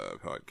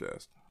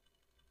podcast.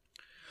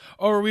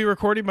 Oh, are we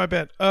recording? My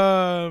bad.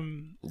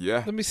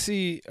 Yeah. Let me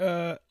see.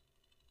 What?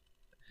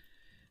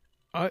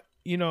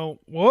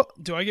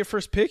 Do I get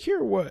first pick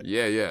here or what?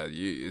 Yeah.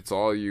 It's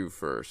all you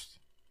first.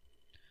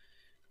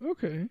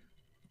 Okay.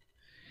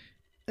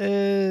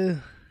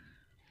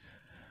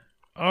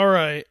 All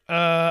right.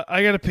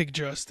 I gotta pick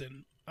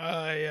Justin.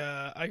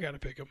 I gotta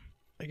pick him.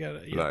 I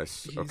gotta. Yeah,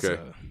 nice. Okay.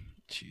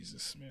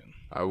 Jesus, man.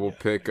 I will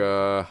pick.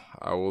 I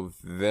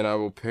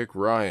will pick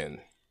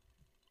Ryan.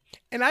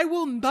 And I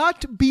will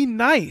not be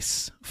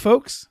nice,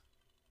 folks.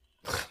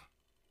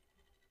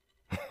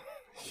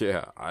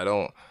 Yeah, I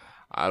don't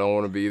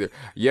want to be either.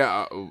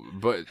 Yeah,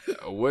 but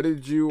what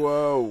did you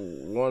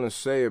want to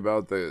say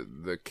about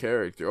the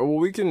character? Oh, well,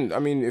 we can. I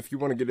mean, if you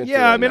want to get into,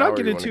 yeah, I mean, I'll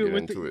get into it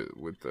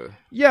with the.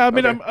 Yeah, I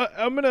mean, okay.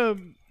 I'm gonna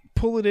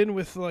pull it in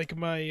with like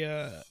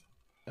my.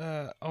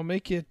 I'll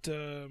make it.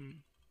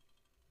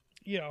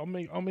 Yeah, I'll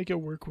make it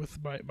work with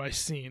my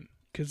scene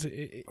because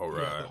all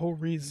right. Yeah, the whole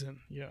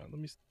reason. Yeah, let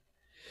me.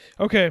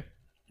 Okay,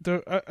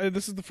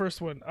 this is the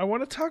first one. I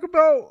want to talk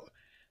about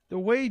the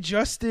way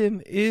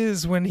Justin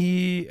is when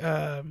he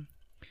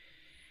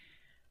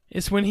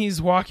it's when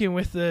he's walking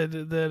with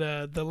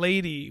the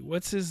lady.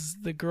 What's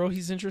the girl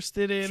he's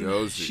interested in?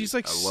 Josie. She's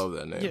like, I love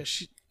that name. Yeah,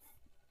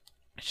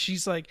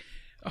 she's like,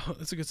 oh,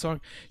 that's a good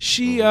song.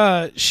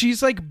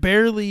 She's like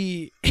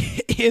barely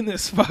in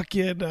this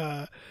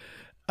fucking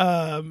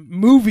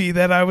movie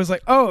that I was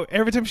like, oh,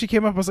 every time she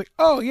came up I was like,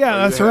 oh yeah,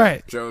 that's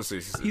right.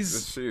 Josie,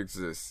 she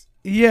exists.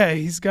 Yeah,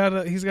 he's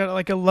got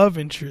like a love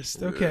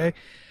interest. Okay.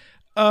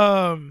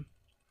 Yeah.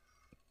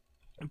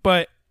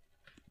 But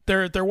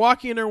they're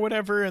walking or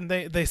whatever, and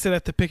they sit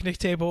at the picnic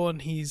table,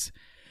 and he's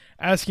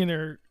asking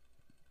her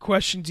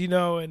questions,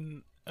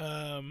 and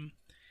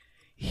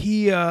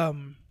he's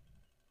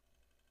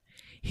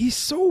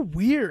so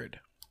weird,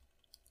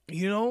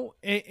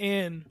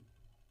 and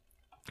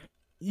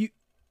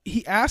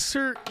he asks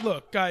her,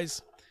 look,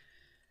 guys,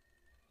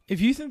 if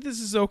you think this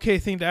is an okay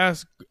thing to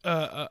ask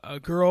a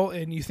girl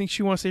and you think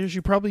she wants to hear, she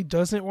probably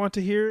doesn't want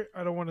to hear.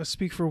 I don't want to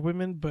speak for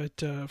women,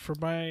 but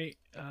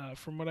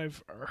from what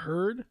I've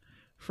heard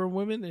from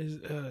women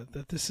is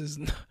that this is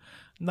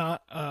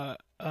not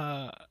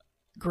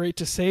great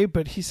to say.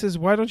 But he says,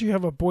 "Why don't you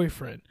have a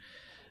boyfriend?"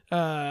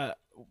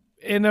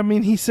 And I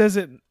mean, he says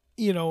it,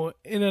 in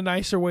a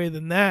nicer way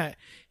than that.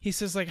 He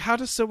says, like, how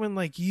does someone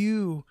like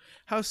you,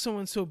 how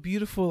someone so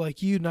beautiful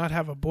like you not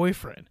have a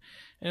boyfriend?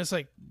 And it's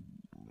like,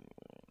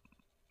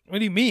 what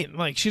do you mean?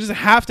 Like, she doesn't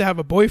have to have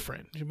a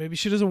boyfriend. Maybe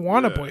she doesn't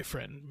want a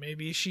boyfriend.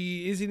 Maybe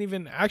she isn't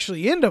even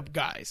actually into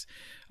guys.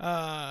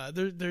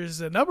 There's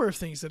a number of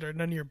things that are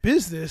none of your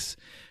business.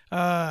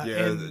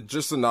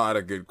 Just not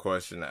a good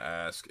question to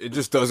ask. It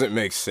just doesn't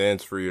make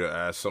sense for you to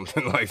ask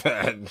something like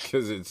that,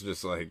 because it's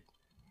just like,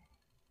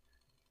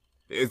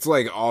 it's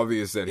like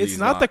obvious that it's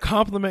not the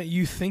compliment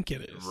you think it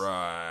is.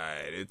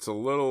 Right. It's a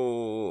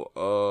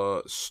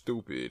little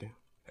stupid.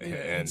 And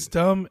it's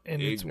dumb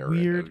and it's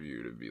weird of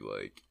you to be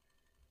like,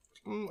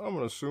 I'm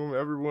gonna assume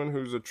everyone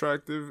who's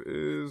attractive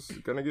is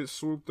gonna get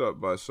swooped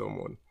up by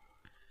someone.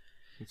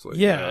 It's like,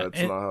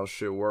 that's not how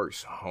shit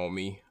works,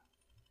 homie.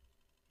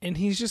 And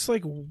he's just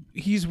like,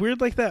 he's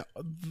weird like that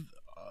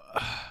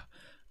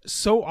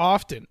so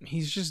often.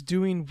 He's just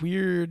doing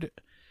weird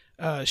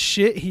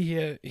shit.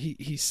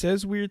 He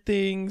says weird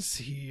things.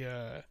 He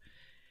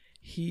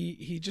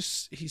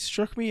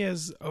struck me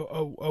as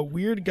a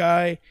weird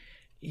guy.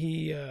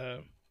 I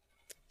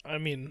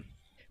mean,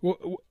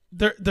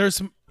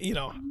 there's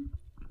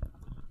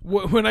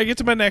when I get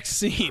to my next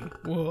scene,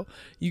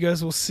 you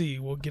guys will see.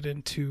 We'll get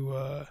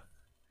into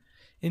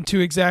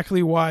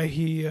exactly why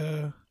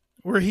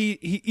where he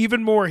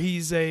even more.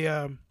 He's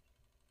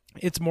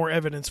it's more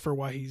evidence for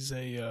why he's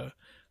a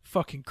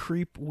fucking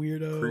creep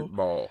weirdo. Creep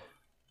ball.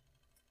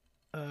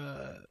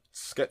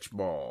 Sketch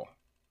ball.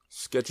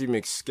 Sketchy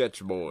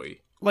McSketch boy.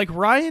 Like,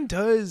 Ryan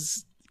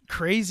does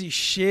crazy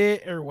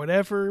shit or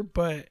whatever,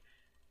 but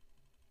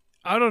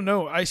I don't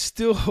know.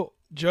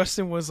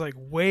 Justin was like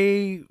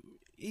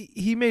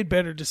he made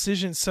better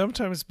decisions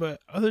sometimes, but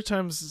other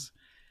times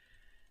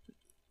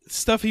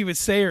stuff he would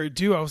say or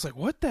do, I was like,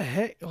 what the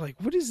heck? Like,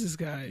 what is this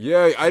guy?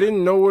 Yeah, I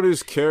didn't know what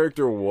his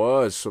character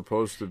was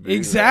supposed to be.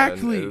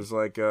 Exactly. Man. It was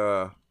like,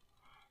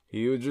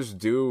 he would just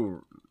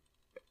do,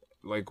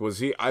 like, was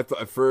he,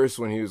 at first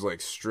when he was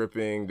like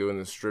stripping, doing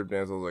the strip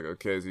dance, I was like,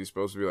 okay, is he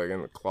supposed to be like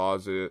in the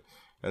closet?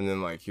 And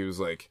then like, he was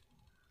like,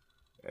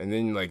 and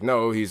then, like,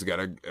 no, he's got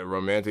a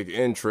romantic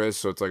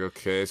interest, so it's like,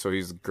 okay, so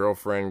he's a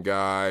girlfriend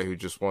guy who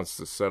just wants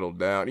to settle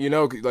down.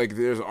 Like,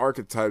 there's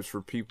archetypes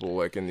for people,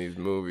 like, in these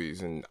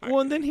movies. And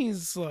then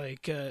he's,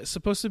 like,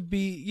 supposed to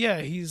be,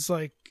 he's,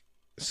 like,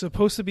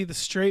 supposed to be the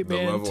straight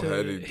man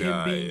to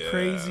him being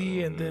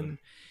crazy, and then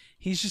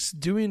he's just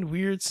doing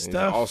weird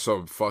stuff. He's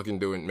also fucking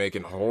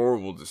making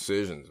horrible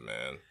decisions,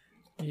 man.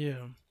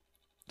 Yeah.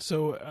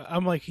 So,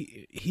 I'm like,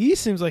 he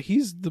seems like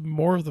he's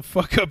more of the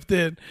fuck up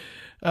than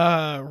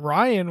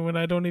Ryan, when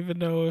I don't even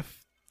know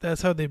if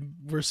that's how they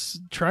were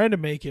trying to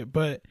make it.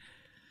 But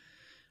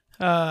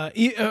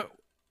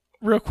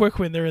real quick,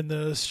 when they're in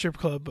the strip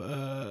club,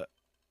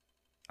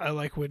 I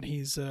like when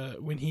he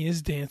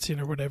is dancing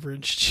or whatever,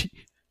 and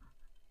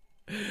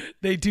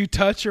they do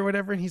touch or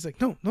whatever, and he's like,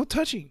 no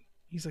touching.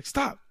 He's like,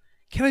 stop,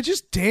 can I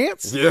just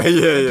dance? Yeah.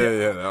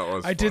 That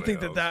was. I did think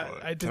funny. that.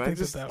 I did think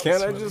that.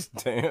 Can I just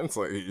dance?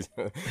 Like,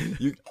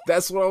 you.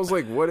 That's what I was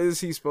like. What is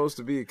he supposed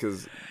to be?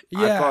 Because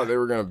I thought they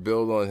were gonna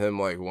build on him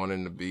like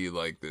wanting to be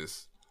like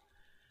this.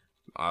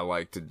 I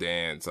like to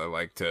dance. I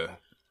like to.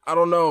 I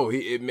don't know.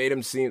 It made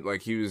him seem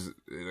like he was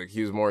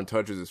more in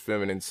touch with his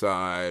feminine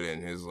side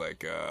and his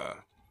like.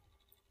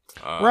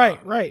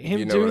 Right. Him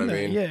you know doing what I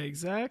that. mean? Yeah,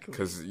 exactly.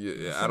 Because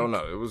I don't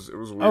know. It was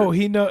weird. Oh,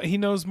 he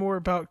knows more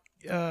about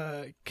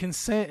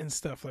consent and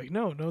stuff. Like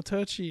no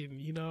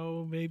touching.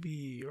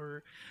 Maybe,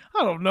 or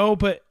I don't know,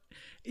 but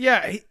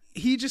yeah,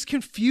 he just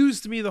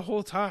confused me the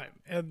whole time.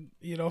 And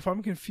if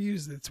I'm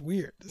confused, it's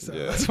weird. So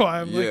that's why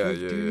I'm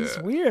dude, it's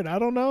weird. I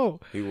don't know.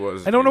 He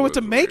was. I don't know what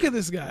to weird. make of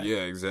this guy.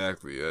 Yeah,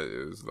 exactly.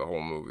 It was the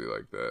whole movie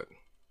like that.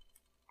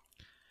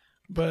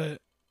 But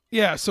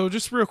yeah, so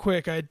just real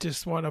quick, I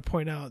just want to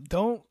point out: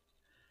 don't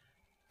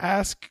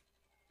ask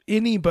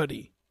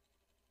anybody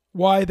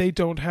why they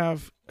don't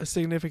have a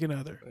significant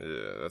other.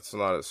 Yeah, that's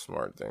not a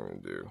smart thing to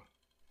do.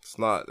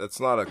 That's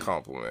not a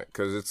compliment,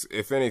 because it's,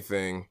 if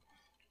anything,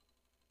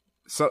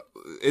 so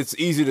it's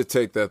easy to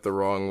take that the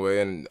wrong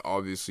way, and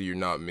obviously you're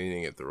not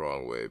meaning it the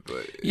wrong way,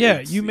 but yeah,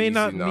 it's you may easy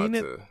not mean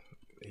it. To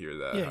hear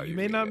that. Yeah, you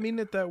may not mean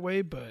it that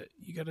way, but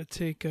you got to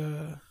take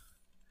you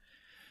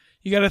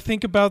got to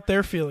think about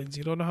their feelings.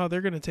 You don't know how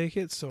they're going to take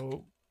it,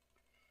 so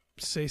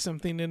say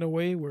something in a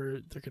way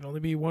where there can only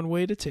be one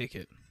way to take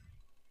it.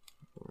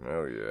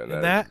 Oh yeah,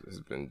 and that has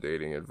been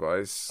dating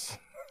advice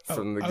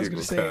from the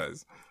Giggle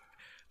guys.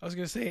 I was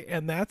gonna say,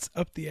 and that's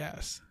up the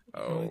ass.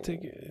 Oh. Only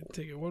take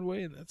it one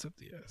way, and that's up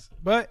the ass.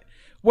 But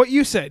what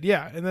you said,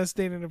 yeah, and that's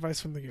dating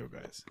advice from the Giggle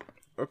guys.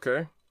 Okay.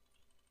 What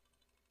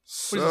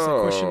is this,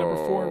 like question number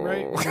 4,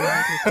 right?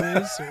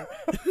 Quiz, or...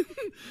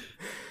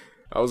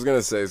 I was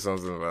gonna say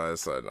something, but I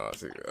decided not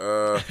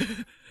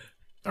to.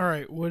 All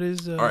right, what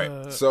is? All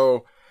right,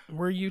 so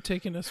where are you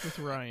taking us with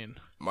Ryan?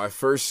 My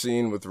first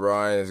scene with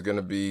Ryan is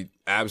gonna be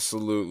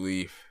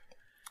absolutely.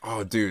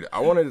 Oh, dude,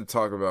 I wanted to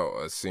talk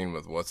about a scene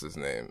with what's his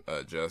name,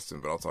 Justin,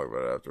 but I'll talk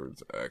about it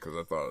afterwards because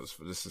I thought it was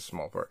just a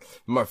small part.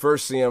 My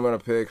first scene I'm gonna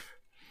pick,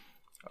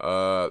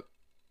 the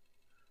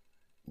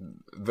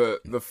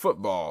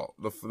football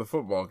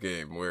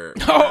game where.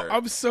 Oh,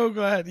 I'm so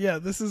glad. Yeah,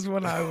 this is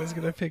one I was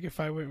gonna pick if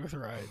I went with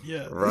Ryan.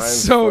 Yeah,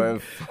 Ryan's playing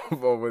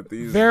football with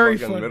these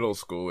fucking middle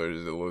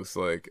schoolers. It looks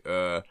like,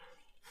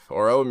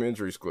 or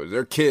elementary schoolers.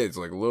 They're kids,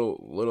 like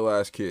little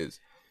ass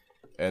kids,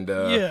 and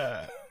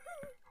yeah.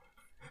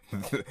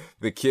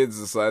 The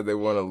kids decide they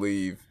want to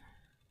leave,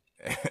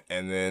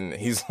 and then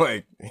he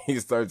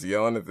starts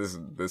yelling at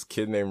this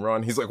kid named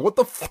Ron. He's like, "What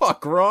the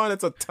fuck, Ron?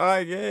 It's a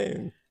tie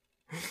game."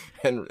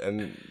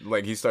 And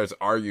like he starts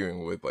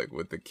arguing with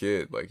the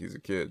kid, like he's a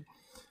kid.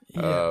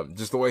 Yeah.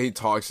 Just the way he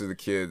talks to the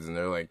kids, and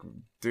they're like,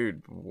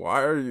 "Dude,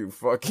 why are you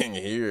fucking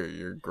here?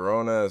 You're a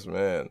grown ass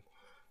man."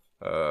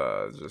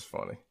 It's just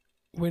funny.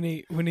 When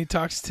he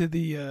talks to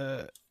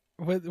the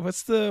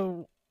what's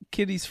the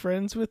kid he's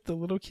friends with, the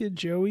little kid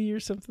Joey or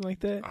something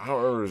like that. I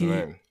don't remember his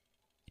name.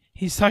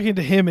 He's talking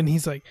to him and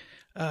he's like,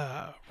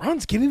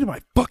 Ron's getting to my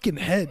fucking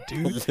head,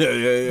 dude.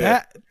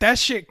 Yeah. That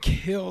shit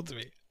killed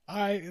me.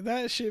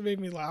 That shit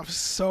made me laugh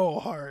so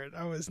hard.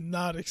 I was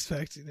not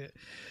expecting it.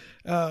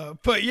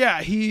 But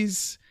yeah,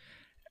 he's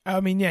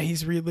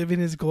reliving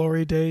his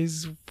glory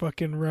days,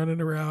 fucking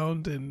running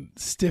around and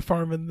stiff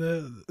arming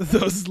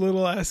those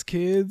little ass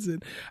kids,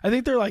 and I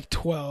think they're like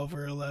 12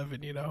 or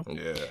 11,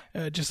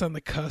 Yeah. Just on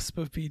the cusp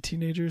of being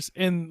teenagers,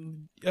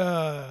 and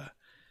yeah,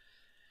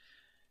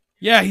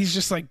 he's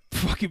just like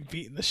fucking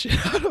beating the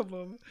shit out of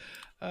them.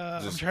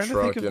 Just I'm trying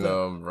to think of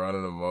them,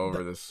 running them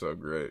over. This is so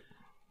great.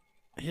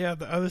 Yeah,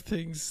 the other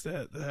things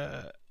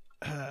that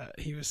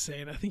he was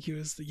saying, I think he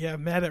was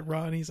mad at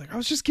Ron. He's like, I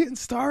was just getting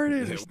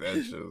started.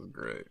 That shit was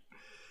great.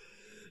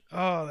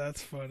 Oh,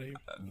 that's funny.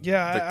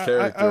 Yeah, the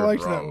character I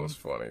liked of Ron that one. was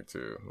funny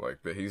too. Like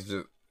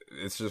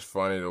it's just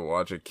funny to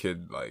watch a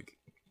kid like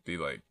be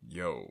like,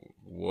 "Yo,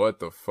 what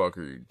the fuck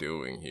are you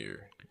doing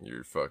here?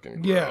 You're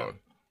fucking grown." Yeah.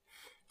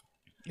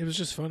 It was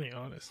just funny,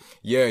 honestly.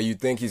 Yeah, you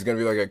think he's gonna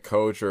be like a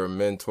coach or a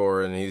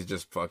mentor, and he's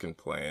just fucking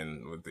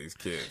playing with these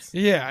kids.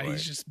 Yeah, like,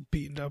 he's just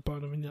beating up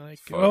on them, and you're like,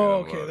 "Oh,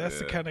 okay, that's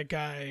the kind of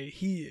guy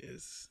he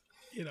is."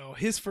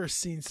 His first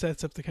scene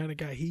sets up the kind of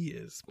guy he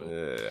is.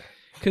 Yeah,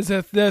 because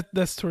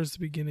that's towards the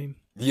beginning.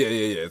 Yeah.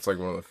 It's like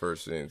one of the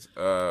first scenes,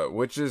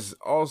 which is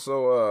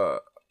also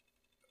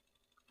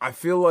I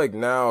feel like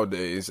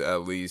nowadays,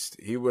 at least,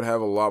 he would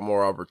have a lot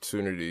more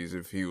opportunities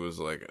if he was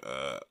like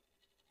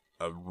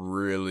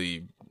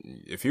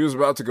if he was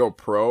about to go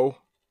pro.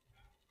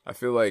 I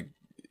feel like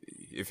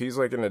if he's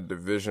like in a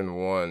Division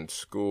I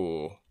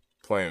school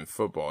playing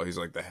football, he's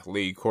like the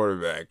lead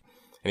quarterback,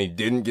 and he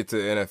didn't get to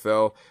the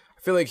NFL,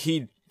 I feel like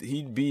he'd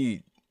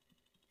be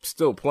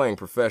still playing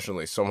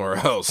professionally somewhere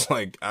else.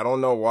 Like, I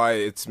don't know why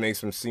it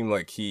makes him seem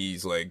like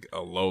he's like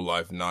a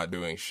lowlife not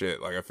doing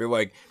shit. Like, I feel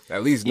like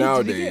at least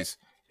nowadays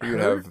he would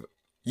have.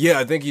 Yeah,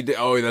 I think he did.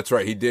 Oh, that's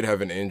right. He did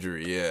have an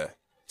injury. Yeah.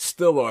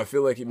 Still though, I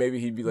feel like maybe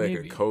he'd be like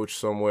a coach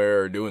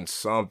somewhere or doing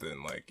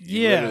something. Like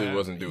he literally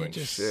wasn't doing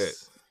shit.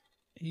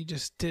 he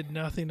just did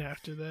nothing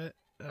after that.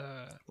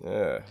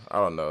 Yeah, I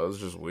don't know. It was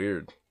just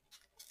weird.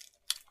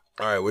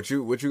 All right, what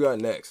you got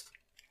next?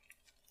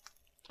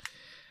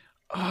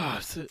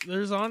 So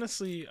there's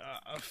honestly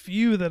a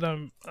few that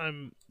I'm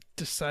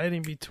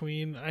deciding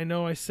between. I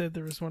know I said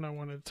there was one I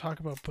wanted to talk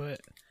about,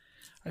 but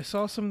I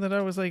saw some that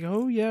I was like,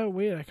 oh yeah,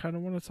 wait, I kind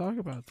of want to talk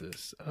about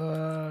this.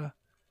 All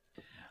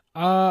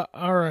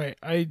right,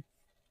 I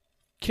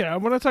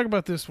want to talk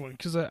about this one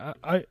because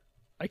I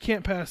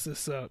can't pass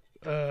this up.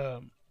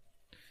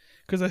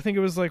 Because I think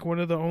it was like one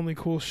of the only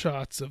cool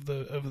shots of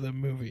the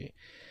movie.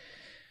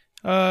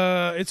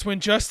 It's when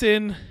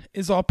Justin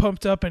is all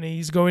pumped up and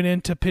he's going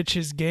in to pitch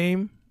his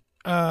game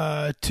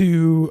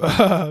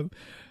to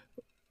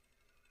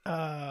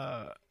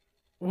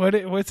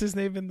what's his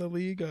name in the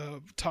league?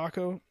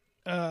 Taco.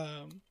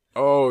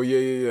 Oh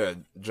yeah.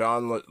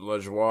 John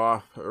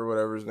LaJoie or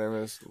whatever his name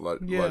is. La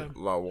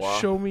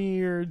Show me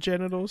your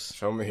genitals.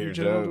 Show me your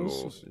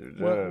genitals. Your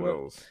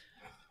genitals. What?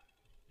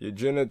 Your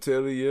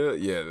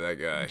genitalia. Yeah, that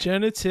guy.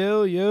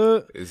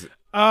 Genitalia. Is it?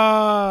 Oh,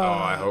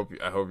 I hope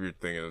you're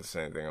thinking of the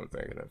same thing I'm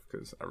thinking of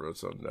because I wrote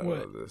something down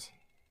about this.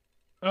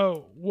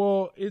 Oh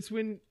well, it's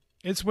when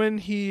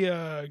he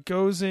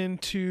goes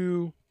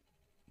into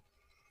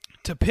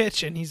to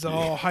pitch and he's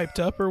all hyped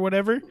up or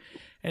whatever,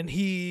 and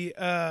he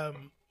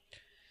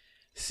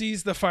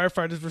sees the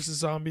firefighters versus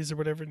zombies or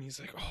whatever, and he's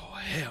like, "Oh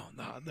hell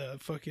no!" The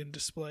fucking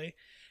display.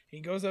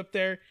 He goes up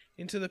there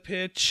into the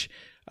pitch,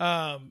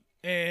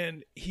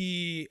 and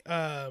he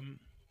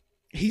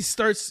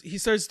starts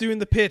doing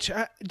the pitch.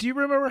 Do you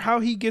remember how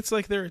he gets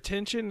like their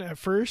attention at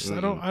first?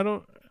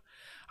 Mm.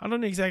 I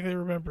don't exactly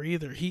remember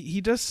either.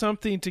 He does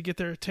something to get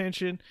their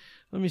attention.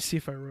 Let me see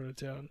if I wrote it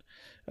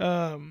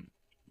down.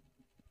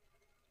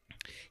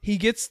 He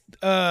gets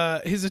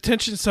his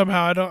attention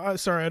somehow. I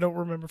don't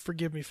remember.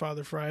 Forgive me,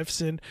 Father, for I have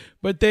sinned.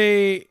 But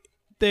they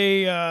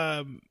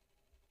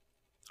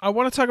I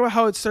want to talk about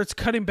how it starts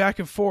cutting back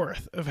and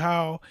forth of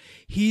how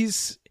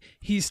he's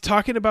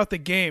talking about the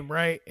game,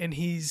 right? And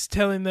he's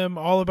telling them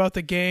all about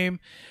the game.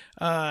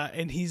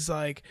 And he's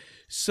like,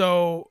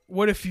 so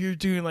what if you're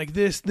doing like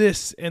this,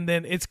 and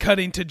then it's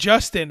cutting to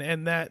Justin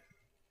and that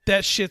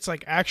shit's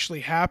like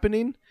actually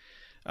happening.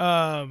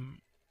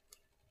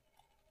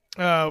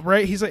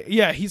 Right. He's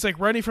like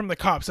running from the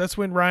cops. That's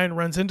when Ryan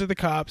runs into the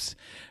cops,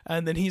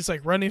 and then he's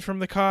like running from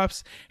the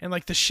cops, and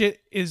like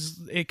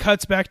it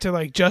cuts back to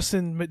like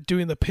Justin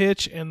doing the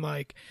pitch, and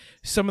like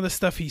some of the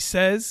stuff he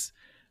says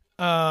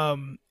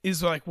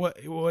is like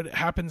what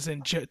happens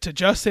to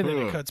Justin, and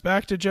it cuts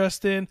back to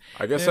Justin.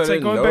 I guess I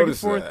didn't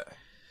notice that.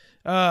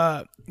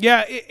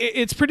 Yeah,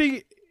 it's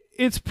pretty.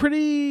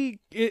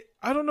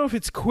 I don't know if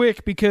it's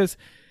quick because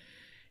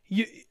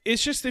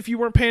it's just if you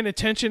weren't paying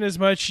attention as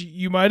much,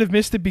 you might have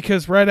missed it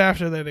because right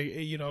after that,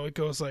 it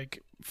goes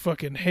like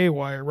fucking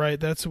haywire. Right,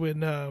 that's when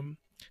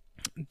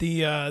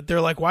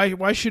they're like,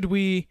 why should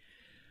we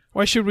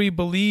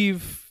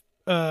believe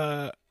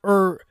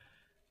or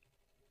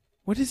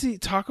what is he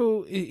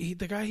Taco?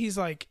 The guy, he's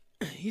like,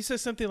 he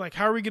says something like,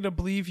 how are we gonna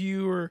believe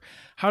you, or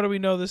how do we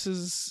know this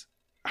is?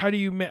 How are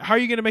you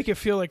gonna make it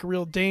feel like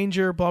real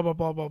danger? Blah blah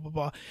blah blah blah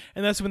blah.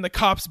 And that's when the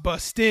cops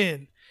bust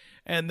in,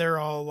 and they're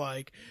all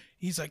like,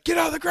 he's like, get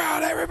out of the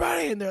ground,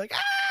 everybody! And they're like,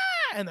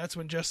 ah! And that's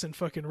when Justin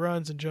fucking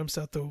runs and jumps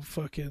out the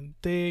fucking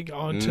thing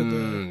onto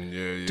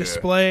the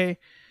display.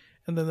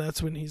 And then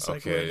that's when he's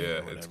like, okay,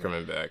 yeah, it's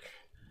coming back.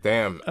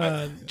 Damn,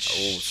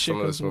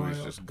 some of this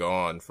movie's just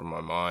gone from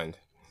my mind.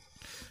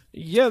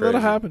 Yeah,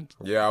 that'll happen.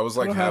 Yeah, I was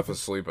like half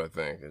asleep, I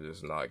think, and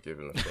just not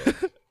giving a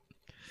fuck.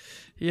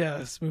 Yeah,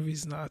 this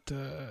movie's not.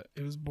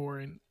 It was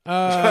boring.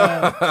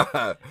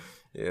 Yeah,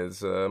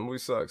 it's movie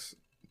sucks.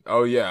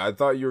 Oh yeah, I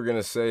thought you were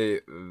gonna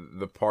say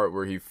the part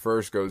where he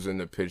first goes in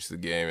to pitch the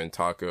game and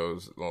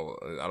Taco's. Well,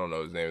 I don't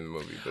know his name in the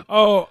movie, but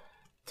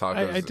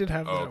Taco's. I did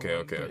have that. Okay,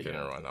 one, okay,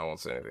 never mind. I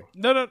won't say anything.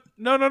 No.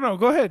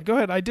 Go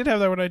ahead. I did have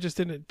that one. I just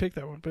didn't pick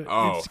that one, but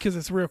it's because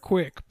it's real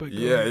quick. But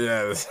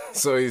yeah.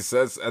 So he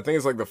says, I think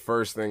it's like the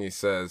first thing he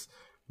says,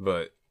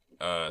 but.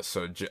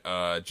 So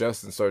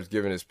Justin starts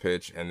giving his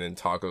pitch, and then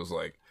Taco's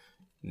like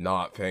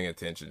not paying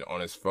attention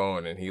on his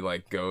phone, and he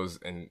like goes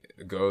and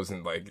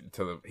like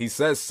he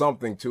says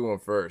something to him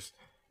first,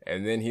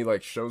 and then he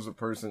like shows the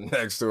person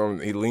next to him.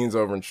 He leans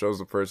over and shows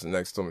the person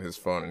next to him his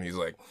phone, and he's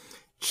like,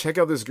 "Check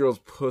out this girl's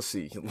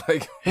pussy."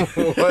 Like,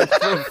 what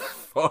the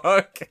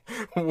fuck?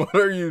 What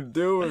are you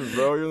doing,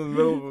 bro? You're in the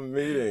middle of a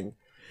meeting.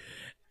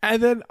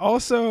 And then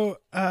also,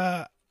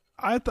 I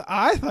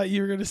thought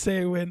you were gonna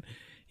say when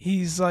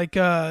he's like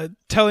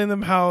telling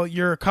them how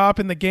you're a cop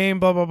in the game,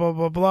 blah blah blah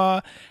blah blah,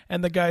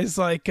 and the guy's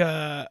like,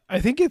 I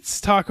think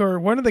it's Taco or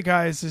one of the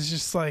guys is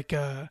just like,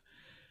 no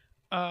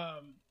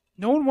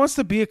one wants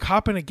to be a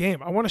cop in a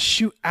game. I want to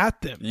shoot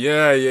at them.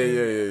 Yeah.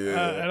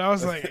 And I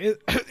was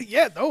like,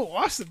 yeah, no one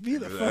wants to be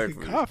the fucking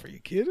cop. Are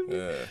you kidding me?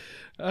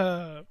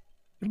 Yeah.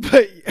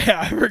 But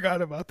yeah, I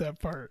forgot about that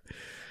part.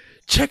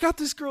 Check out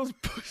this girl's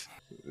pussy.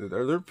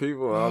 Are there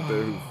people out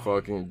there who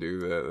fucking do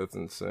that? That's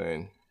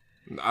insane.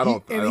 I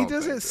don't. He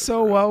does it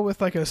so well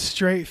with like a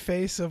straight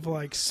face of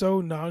like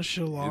so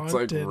nonchalant. It's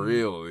like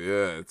real,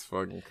 yeah. It's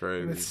fucking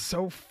crazy. It's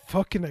so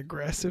fucking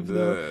aggressive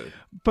though.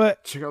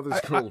 But check out this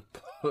cool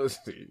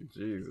pussy,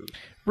 Jesus.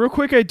 Real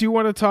quick, I do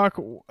want to talk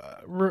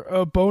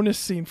a bonus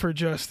scene for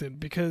Justin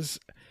because,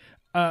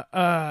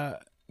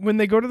 when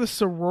they go to the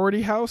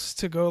sorority house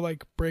to go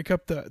like break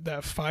up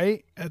that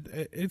fight,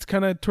 it's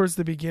kind of towards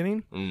the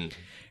beginning.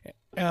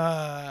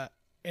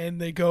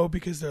 And they go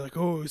because they're like,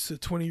 oh, it's a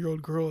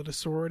 20-year-old girl at a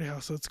sorority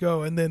house. Let's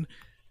go. And then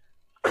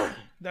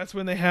that's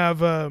when they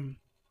have,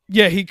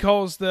 he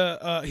calls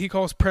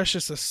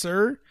Precious a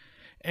sir,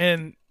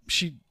 and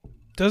she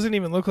doesn't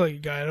even look like a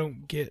guy. I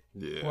don't get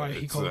why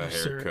he called her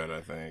sir. Haircut, I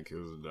think it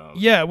was dumb.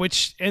 Yeah,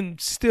 and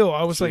still,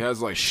 I was she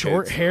has like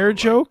short hair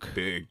joke, like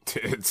big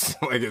tits.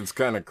 Like it's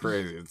kind of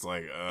crazy. It's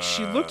like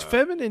she looked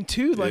feminine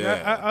too. Like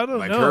I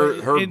don't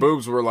know. Her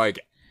boobs were like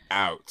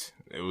out.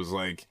 It was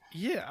like,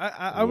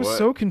 I was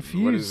so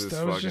confused. What is this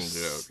fucking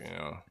joke? You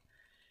know?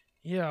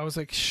 Yeah, I was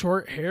like,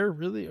 short hair,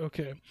 really?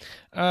 Okay.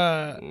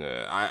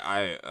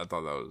 I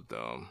thought that was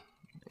dumb.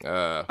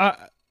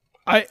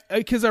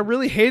 Because I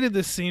really hated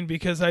this scene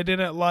because I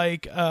didn't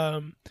like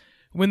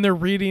when they're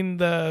reading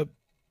the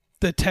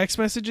text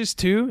messages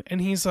too, and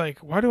he's like,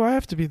 why do I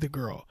have to be the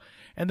girl?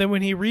 And then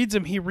when he reads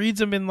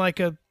them in like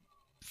a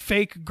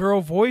fake girl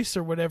voice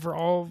or whatever,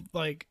 all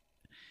like,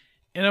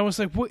 and I was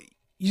like, what?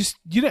 You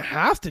didn't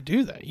have to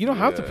do that. You don't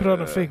have to put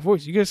on a fake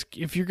voice. You guys,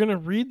 if you're gonna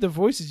read the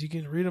voices, you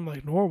can read them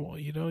like normal.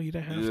 You know, you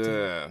don't have to.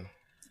 Yeah,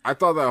 I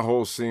thought that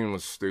whole scene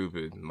was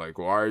stupid. Like,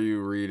 why are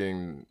you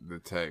reading the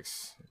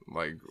text?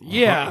 Like,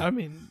 I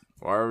mean,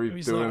 why are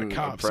we doing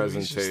a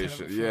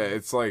presentation?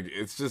 It's like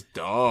it's just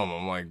dumb.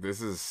 I'm like,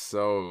 this is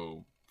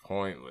so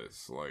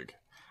pointless. Like,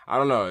 I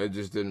don't know. It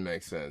just didn't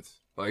make sense.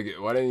 Like,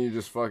 why didn't you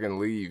just fucking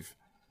leave?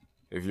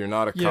 If you're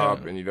not a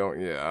cop and you don't,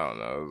 I don't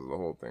know. The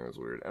whole thing was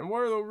weird. And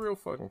where are the real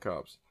fucking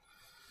cops?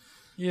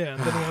 Yeah,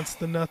 and then once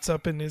the nuts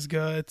up in his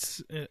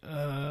guts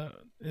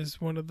is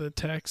one of the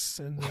texts,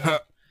 and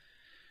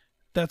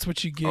that's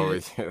what you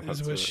get.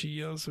 Is what she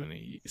yells when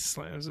he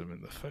slams him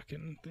in the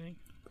fucking thing.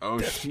 Oh,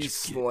 she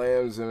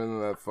slams him into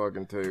that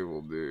fucking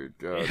table, dude.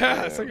 God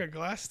damn. It's like a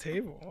glass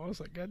table. I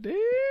was like, God damn.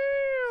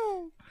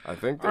 I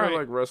think they're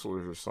like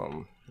wrestlers or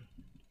something.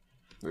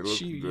 They're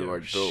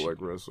built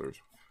like wrestlers.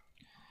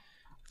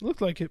 Looked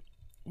like it.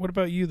 What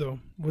about you though?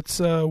 What's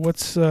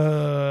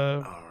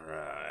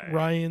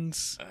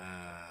Ryan's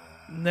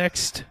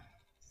next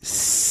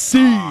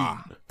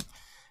scene?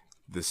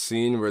 The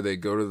scene where they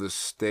go to the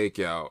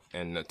stakeout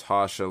and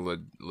Natasha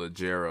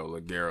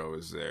Leggero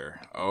is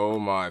there. Oh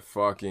my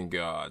fucking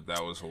god,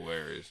 that was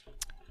hilarious.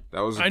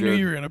 That was. I knew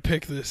you were gonna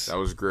pick this. That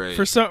was great.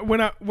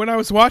 When I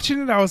was watching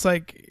it, I was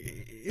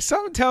like,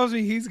 something tells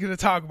me he's gonna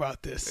talk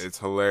about this. It's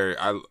hilarious.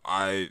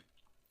 I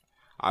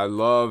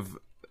love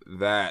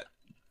that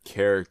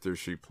character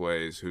she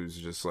plays, who's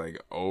just like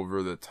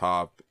over the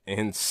top,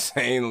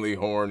 insanely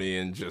horny,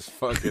 and just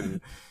fucking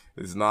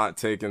is not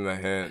taking the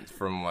hint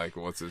from like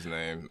what's his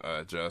name,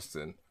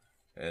 Justin.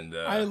 And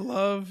I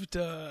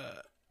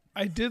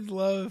did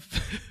love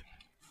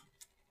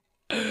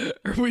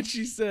when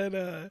she said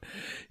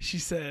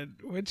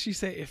what'd she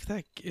say, if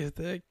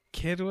the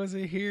kid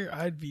wasn't here,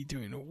 I'd be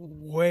doing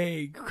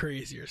way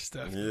crazier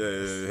stuff.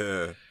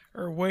 Yeah.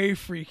 Or way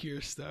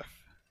freakier stuff.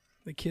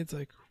 The kid's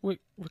like, what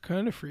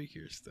kind of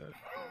freakier stuff?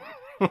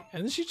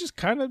 And then she just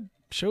kind of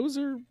shows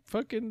her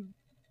fucking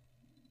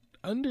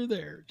under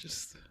there.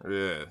 Just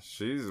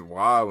she's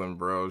wilding,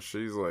 bro.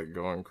 She's like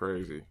going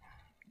crazy.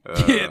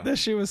 That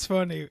shit was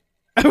funny.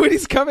 When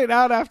he's coming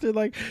out after,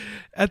 like,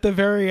 at the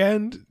very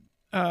end,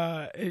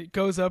 it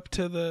goes up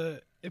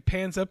to it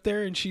pans up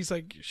there, and she's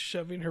like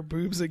shoving her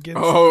boobs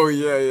against. Oh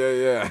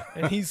yeah.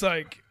 And he's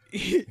like,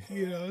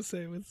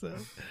 say what's up.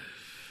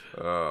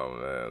 Oh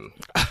man.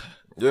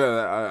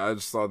 Yeah, I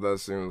just thought that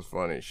scene was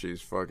funny.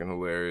 She's fucking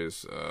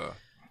hilarious. The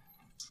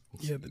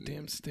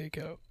damn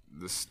stakeout.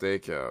 The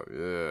stakeout,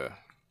 yeah.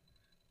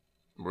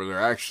 Where they're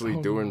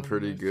actually doing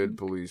pretty good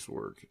police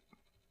work.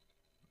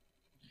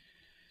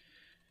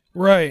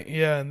 Right,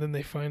 yeah, and then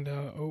they find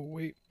out, oh,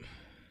 wait.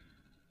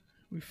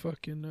 We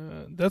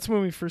fucking, that's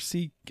when we first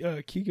see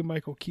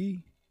Keegan-Michael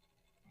Key.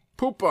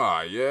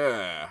 Poopa,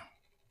 yeah.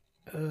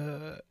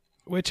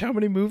 Which, how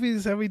many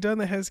movies have we done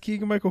that has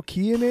Keegan-Michael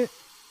Key in it?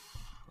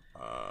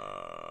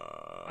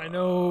 I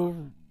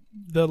know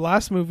the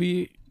last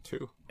movie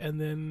 2,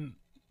 and then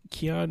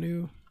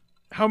Keanu.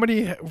 How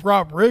many?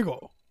 Rob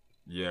Riggle.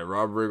 Yeah,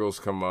 Rob Riggle's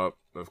come up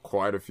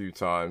quite a few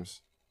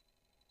times.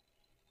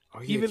 Oh,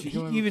 yeah, he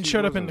even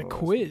showed up in the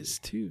quiz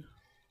too.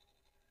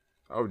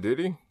 Oh, did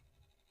he?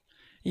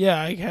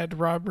 Yeah, I had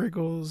Rob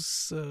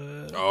Riggle's.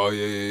 Oh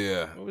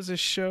yeah. What was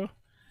this show?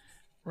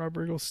 Rob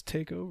Riggle's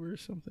Takeover or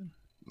something.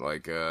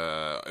 Like,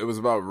 it was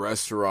about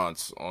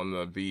restaurants on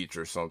the beach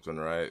or something,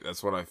 right?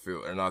 That's what I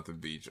feel. Or not the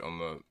beach, on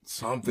the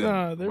something.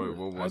 No,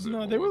 what was it?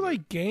 No, they were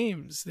like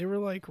games. They were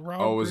like Rob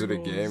Oh, was it a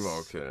game?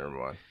 Okay, never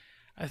mind.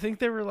 I think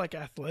they were like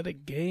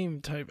athletic game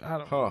type. I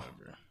don't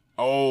remember.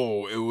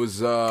 Oh, it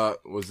was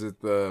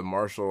it the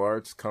martial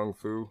arts, Kung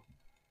Fu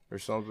or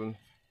something?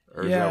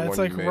 Or yeah, it's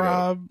like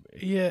Rob.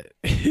 Yeah,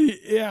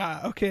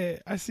 yeah. Okay,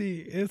 I see.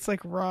 It's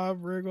like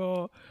Rob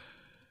Riggle,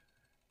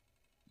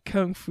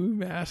 Kung Fu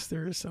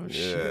Master, or some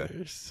shit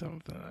or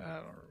something. I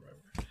don't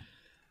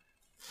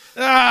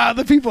remember.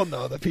 The people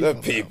know. The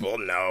people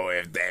know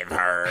if they've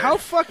heard. How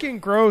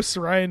fucking gross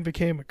Ryan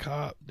became a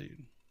cop,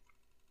 dude.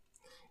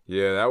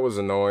 Yeah, that was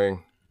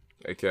annoying.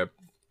 They kept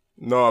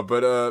just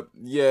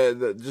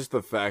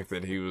the fact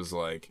that he was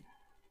like.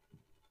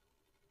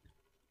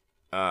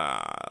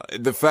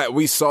 The fact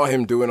we saw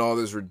him doing all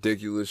this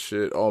ridiculous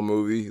shit all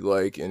movie,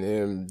 like, and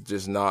him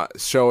just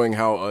not showing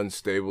how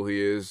unstable he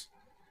is,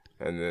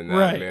 and then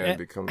that man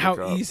becomes how a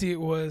cop. Easy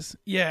it was.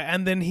 Yeah,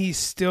 and then he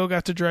still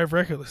got to drive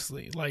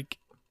recklessly. Like,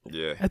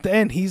 yeah, at the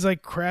end, he's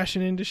like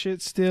crashing into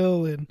shit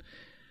still, and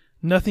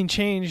nothing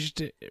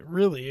changed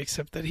really,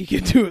 except that he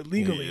could do it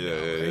legally.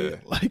 Yeah.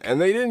 Like,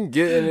 and they didn't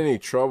get in any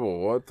trouble.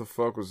 What the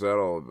fuck was that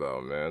all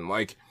about, man?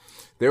 Like,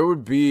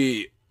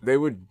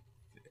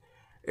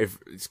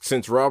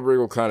 since Rob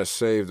Riggle kind of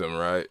saved them,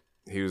 right?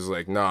 He was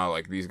like, nah,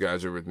 like, these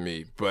guys are with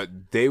me.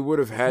 But they would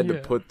have had to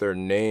put their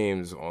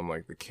names on,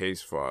 like, the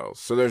case files.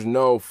 So there's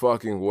no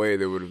fucking way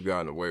they would have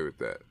gotten away with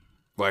that.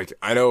 Like,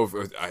 I know,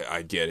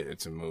 I get it.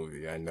 It's a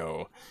movie. I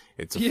know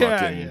it's a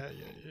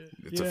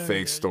it's a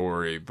fake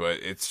story. But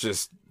it's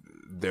just,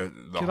 the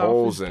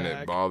holes in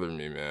it bother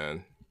me,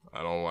 man.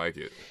 I don't like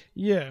it.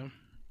 Yeah.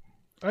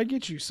 I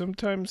get you.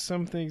 Sometimes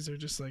some things are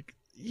just like,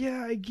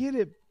 yeah, I get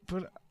it,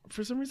 but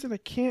for some reason I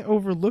can't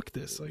overlook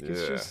this. Like,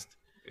 it's just,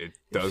 it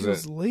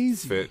doesn't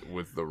lazy. fit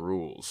with the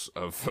rules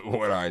of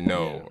what I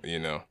know, you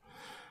know.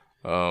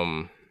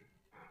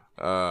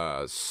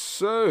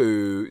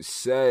 So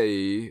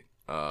say,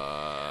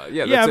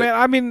 man.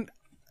 I mean,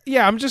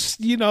 I'm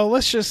just,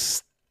 let's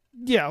just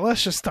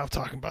stop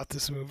talking about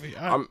this movie.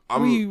 I'm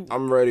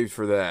ready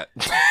for that.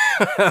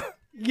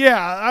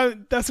 Yeah,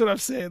 that's what I'm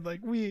saying.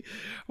 Like, we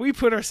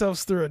put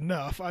ourselves through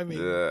enough. I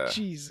mean,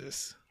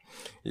 Jesus.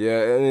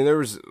 Yeah, I mean, there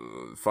was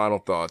final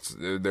thoughts.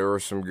 There were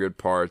some good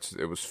parts.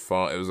 It was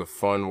fun. It was a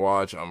fun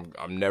watch. I'm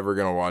never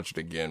gonna watch it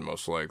again,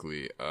 most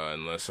likely,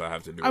 unless I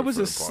have to do it. I was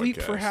for asleep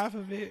the podcast. For half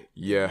of it.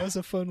 Yeah, it was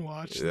a fun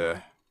watch. Yeah,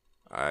 though.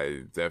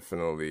 I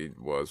definitely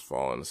was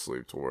falling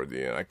asleep toward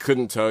the end. I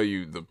couldn't tell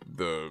you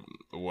the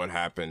what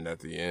happened at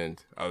the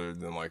end, other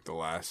than like the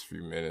last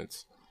few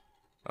minutes.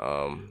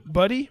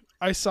 Buddy,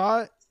 I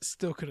saw it.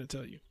 Still couldn't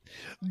tell you.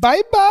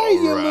 Bye,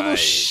 you little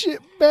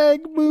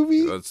shitbag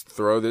movie. Let's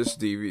throw this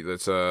DVD.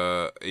 Let's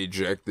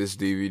eject this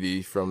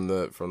DVD from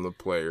the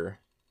player,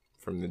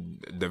 from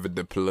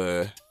the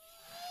player,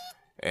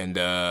 and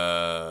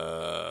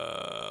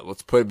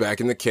let's put it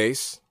back in the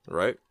case.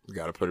 Right, you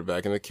got to put it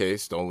back in the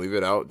case. Don't leave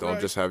it out.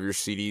 Don't just have your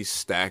CDs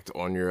stacked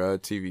on your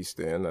TV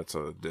stand. That's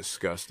a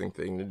disgusting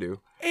thing to do.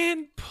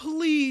 And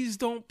please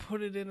don't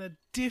put it in a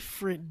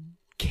different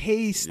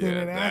case than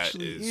it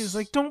actually is.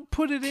 Like, don't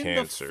put it in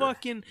the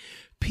fucking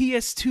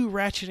PS2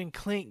 Ratchet and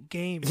Clank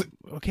game.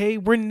 Okay,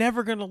 we're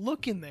never gonna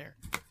look in there.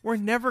 We're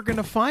never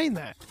gonna find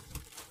that.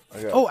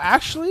 Oh,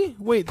 actually,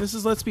 wait. This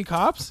is Let's Be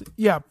Cops.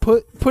 Yeah,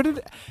 put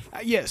it.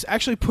 Yes,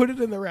 actually, put it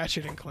in the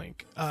Ratchet and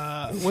Clank.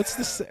 What's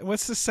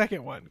the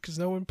second one? Because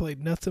no one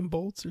played Nuts and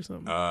Bolts or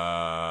something.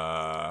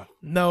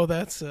 No,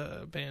 that's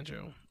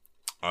Banjo.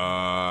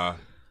 I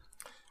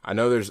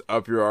know there's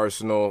Up Your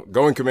Arsenal.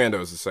 Going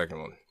Commando is the second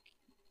one.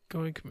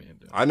 Going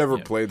Commando. I never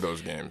played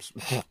those games,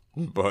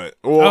 but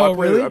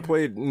really? I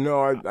played.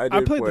 No, I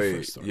did play the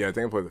first one. Yeah, I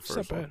think I played the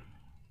first one.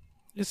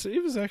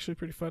 It was actually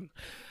pretty fun.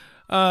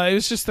 It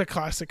was just a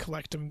classic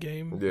collectible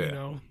game. Yeah, you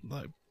know,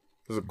 like,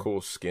 there's a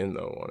cool skin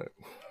though on it.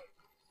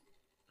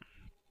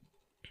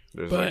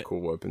 There's like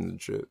cool weapons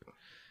and shit.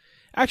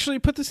 Actually,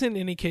 put this in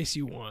any case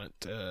you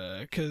want,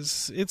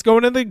 because it's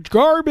going in the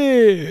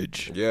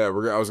garbage. Yeah, I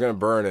was gonna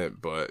burn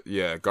it, but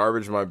yeah,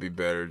 garbage might be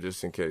better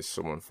just in case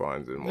someone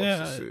finds it and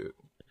wants to see it.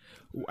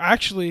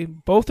 Actually,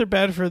 both are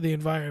bad for the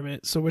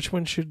environment. So which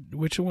one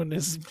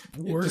is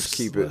worse? Just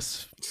keep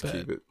it.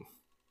 Keep it.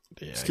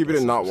 Yeah, just keep it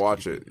and not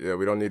watch it. Yeah,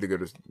 we don't need to go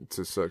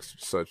to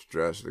such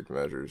drastic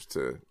measures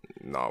to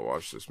not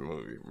watch this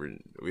movie.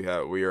 We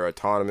are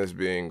autonomous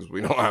beings.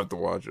 We don't have to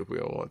watch it if we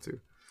don't want to.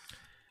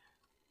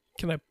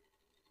 Can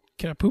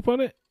I poop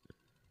on it?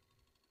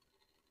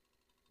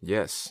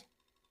 Yes,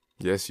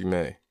 you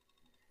may.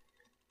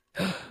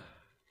 The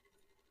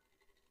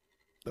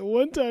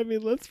one time he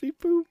lets me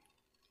poop.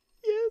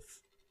 Yes.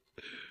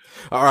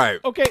 All right.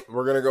 Okay.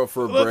 We're gonna go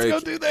for a break.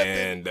 Let's go do that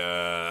and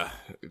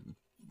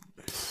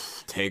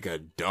take a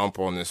dump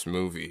on this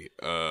movie.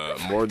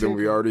 More than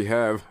we already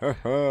have.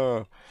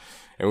 And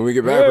when we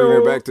get back, we're gonna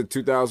go back to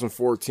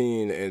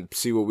 2014 and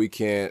see what we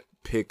can't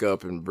pick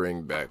up and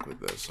bring back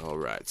with us. All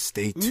right.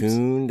 Stay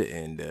tuned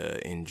and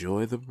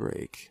enjoy the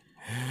break.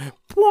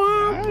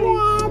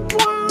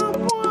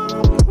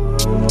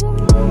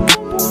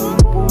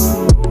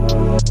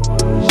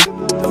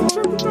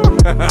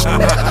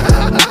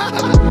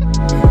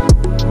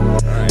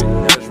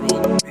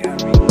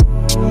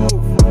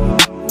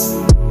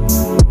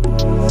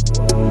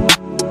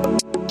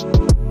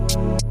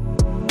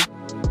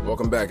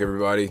 Welcome back,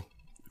 everybody.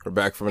 We're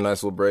back from a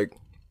nice little break.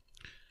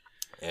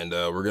 And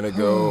we're gonna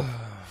go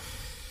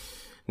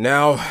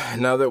now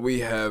that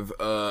we have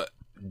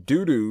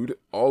doo-dooed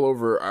all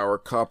over our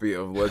copy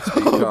of Let's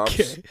Be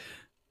Cops.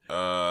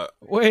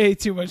 Way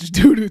too much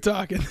doo-doo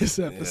talk in this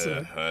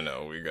episode. Yeah, I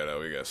know. We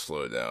gotta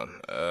slow it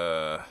down.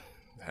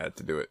 Had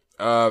to do it.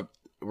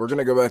 We're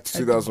gonna go back to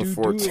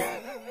 2014.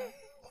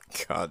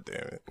 God damn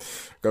it.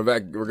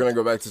 We're gonna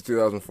go back to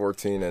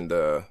 2014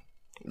 and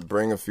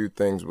bring a few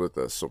things with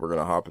us. So we're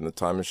gonna hop in the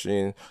time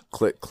machine.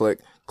 Click,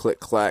 click,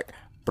 click, clack.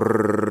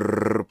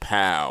 Brrr,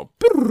 pow.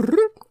 Brrr.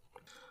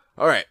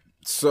 All right.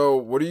 So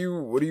what are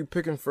you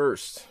picking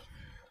first?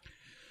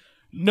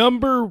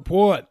 Number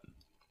 1.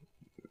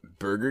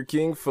 Burger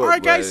King foot All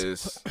right, guys.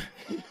 lettuce.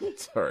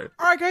 Sorry.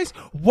 All right, guys.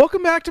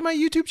 Welcome back to my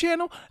YouTube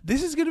channel.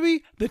 This is going to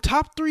be the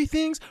top 3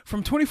 things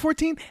from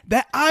 2014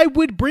 that I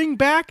would bring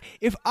back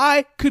if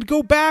I could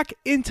go back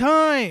in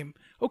time.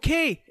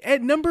 Okay,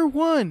 at number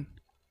 1,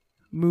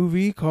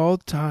 movie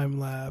called Time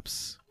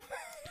Lapse.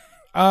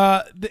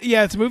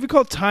 Yeah, it's a movie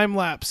called Time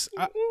Lapse.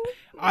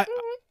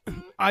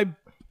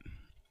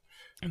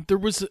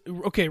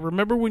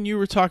 Remember when we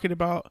were talking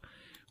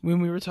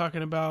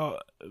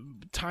about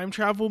time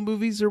travel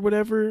movies or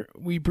whatever?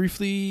 We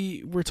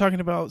briefly were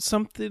talking about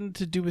something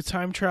to do with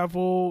time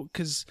travel,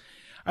 because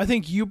I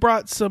think you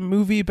brought some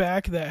movie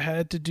back that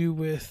had to do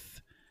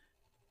with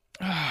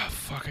I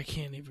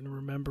can't even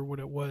remember what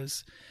it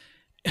was.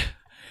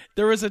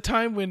 There was a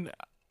time when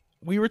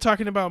we were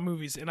talking about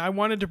movies and I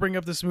wanted to bring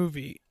up this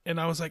movie and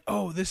I was like,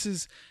 oh,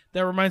 that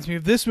reminds me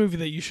of this movie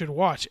that you should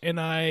watch. And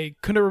I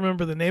couldn't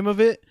remember the name of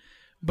it,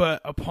 but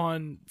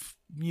upon,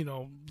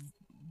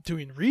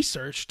 doing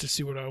research to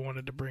see what I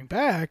wanted to bring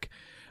back,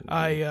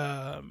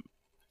 I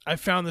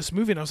found this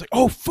movie and I was like,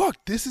 oh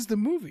fuck, this is the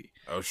movie.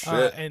 Oh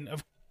shit. And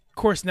of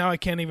course now I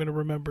can't even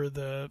remember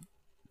the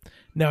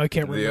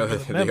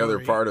other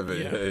part of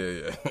it. Yeah.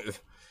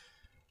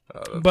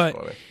 Oh, that's but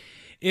funny.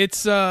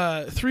 It's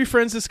 3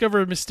 friends discover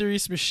a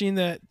mysterious machine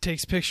that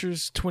takes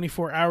pictures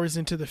 24 hours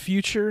into the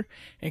future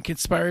and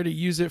conspire to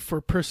use it for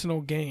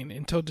personal gain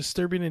until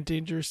disturbing and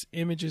dangerous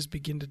images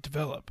begin to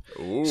develop.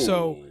 Ooh.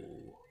 So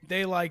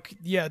it's like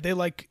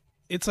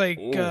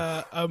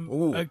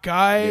Ooh. a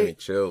guy,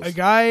 chills.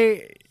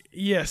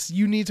 yes,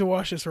 you need to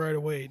watch this right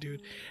away,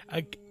 dude.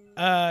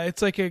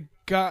 It's like a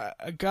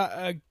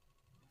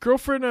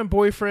girlfriend and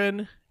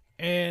boyfriend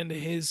and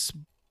his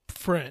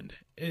friend.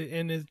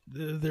 And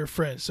their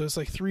friends, so it's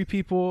like 3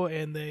 people,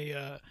 and they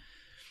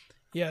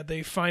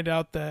find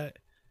out that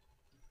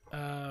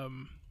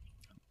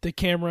the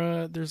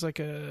camera, there's like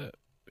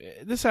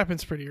this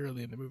happens pretty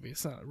early in the movie.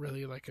 It's not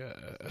really like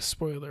a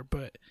spoiler,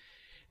 but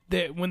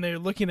that when they're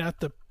looking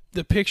at the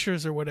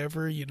pictures or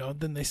whatever,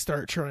 then they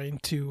start trying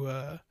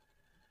to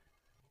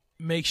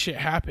make shit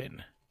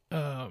happen.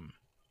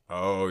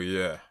 Oh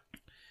yeah.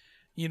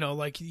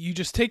 Like you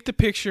just take the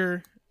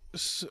picture,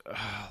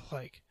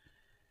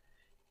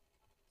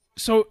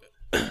 So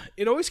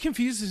it always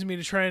confuses me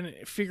to try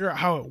and figure out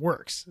how it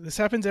works. This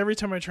happens every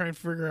time I try and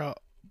figure out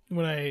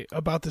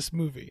about this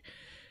movie.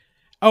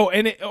 Oh,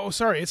 and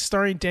it's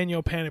starring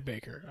Danielle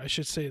Panabaker. I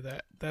should say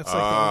that. That's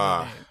like the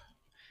only name.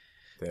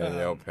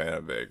 Danielle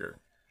Panabaker.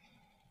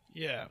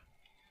 Yeah.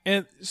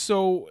 And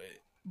so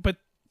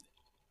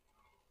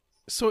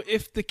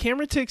if the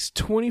camera takes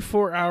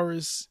 24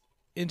 hours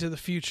into the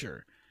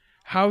future,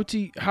 how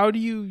do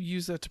you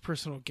use that to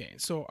personal gain?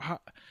 So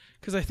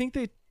because I think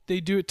they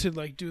do it to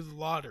like do the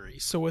lottery.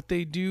 So what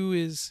they do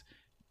is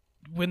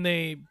when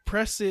they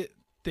press it,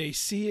 they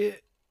see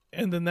it,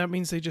 and then that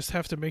means they just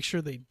have to make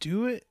sure they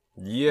do it.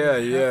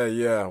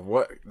 Yeah.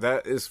 What?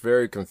 That is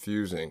very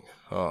confusing,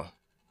 huh?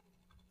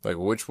 Like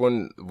which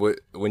one?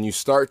 When you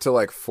start to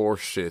like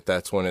force shit,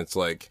 that's when it's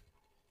like,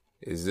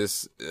 is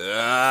this?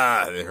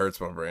 It hurts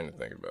my brain to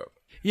think about.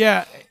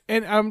 Yeah,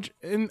 and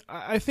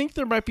I think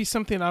there might be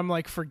something I'm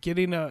like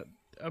forgetting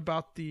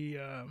about the.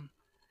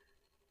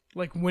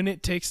 Like when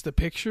it takes the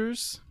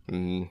pictures,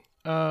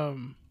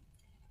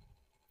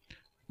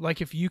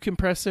 like if you can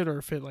press it or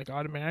if it like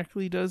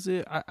automatically does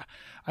it,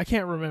 I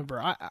can't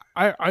remember.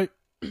 I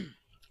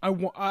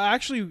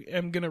actually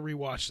am gonna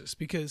rewatch this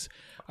because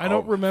I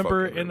don't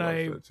remember, and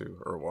I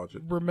watch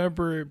it.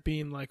 Remember it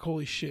being like,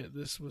 holy shit,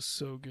 this was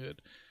so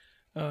good.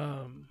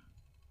 Yeah,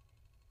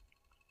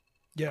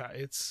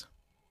 it's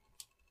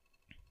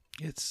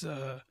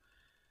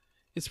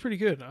pretty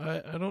good.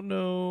 I don't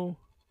know.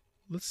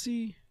 Let's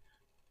see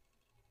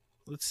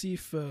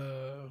if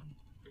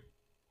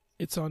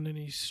it's on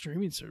any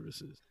streaming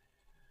services.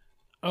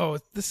 Oh,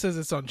 this says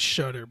it's on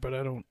Shudder, but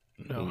I don't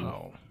know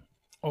how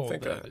old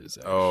that is.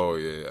 Actually. Oh,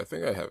 yeah. I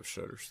think I have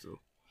Shudder still.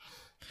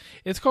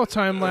 It's called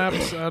Time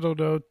Lapse. I don't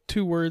know.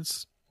 2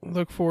 words.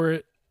 Look for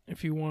it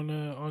if you want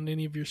to on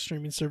any of your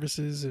streaming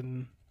services,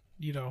 and,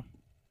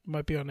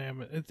 might be on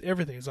Amazon.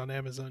 Everything is on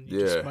Amazon. You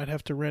just might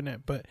have to rent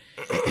it, but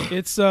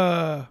it's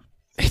a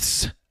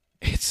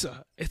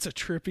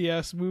trippy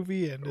ass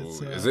movie, and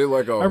it's is it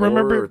like a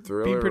horror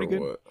thriller being pretty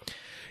good. Or what?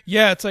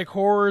 Yeah, it's like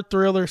horror,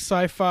 thriller,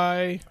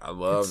 sci-fi. I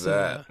love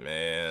that,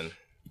 man.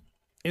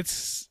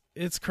 It's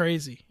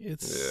crazy. I'm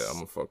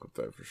gonna fuck with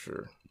that for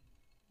sure.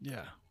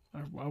 Yeah,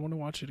 I want to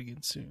watch it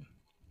again soon.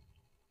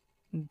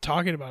 And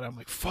talking about it, I'm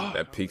like, fuck.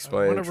 That piques I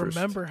my want to interest.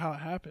 remember how it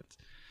happens.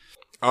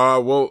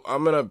 Well,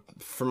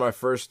 for my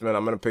first minute,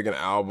 I'm gonna pick an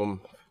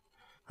album.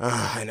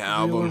 An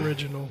album. Real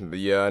original.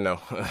 Yeah, I know.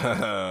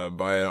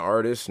 By an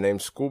artist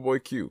named Schoolboy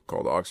Q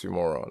called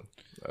Oxymoron.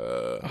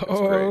 It's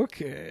great.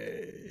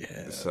 Okay.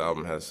 Yeah. This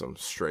album has some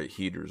straight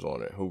heaters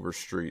on it. Hoover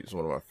Street is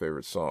one of my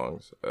favorite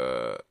songs.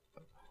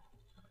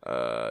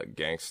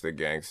 Gangsta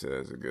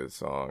Gangsta is a good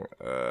song.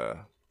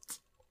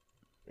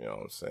 You know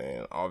what I'm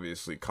saying?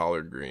 Obviously,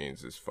 Collard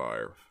Greens is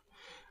fire.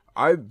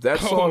 That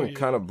song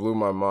kind of blew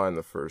my mind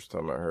the first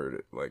time I heard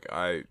it. Like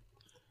I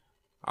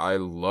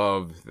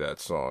love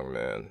that song,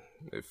 man.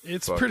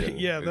 It's pretty.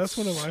 Yeah, that's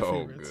one of my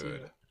favorites.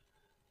 Good.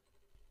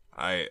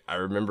 Yeah. I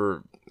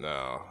remember.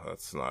 No,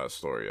 that's not a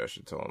story I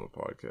should tell on the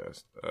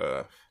podcast.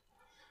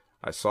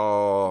 I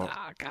saw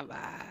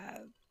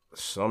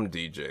some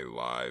DJ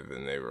live,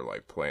 and they were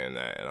like playing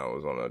that, and I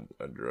was on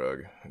a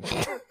drug,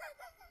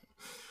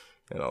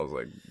 and I was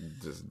like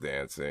just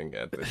dancing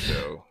at the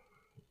show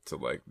to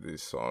like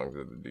these songs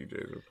that the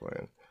DJs were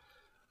playing.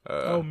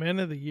 Man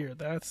of the Year,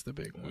 that's the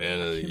big one. Man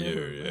of the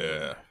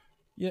Year,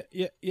 yeah.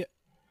 Yeah.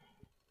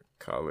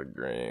 Collard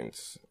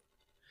Greens.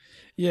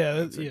 Yeah,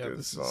 that's a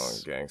good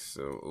song.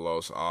 Gangsta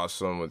Los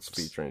Awesome with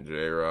featuring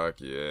J-Rock.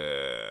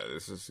 Yeah,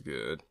 this is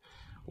good.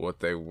 What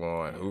They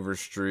Want. Hoover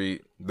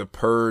Street. The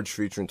Purge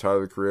featuring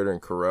Tyler, the Creator,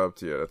 and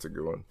Corrupt. Yeah, that's a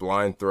good one.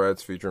 Blind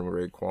Threats featuring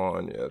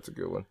Raekwon. Yeah, that's a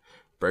good one.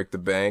 Break the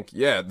Bank.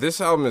 Yeah,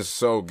 this album is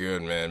so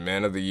good, man.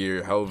 Man of the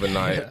Year. Hell of a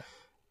Night. Yeah.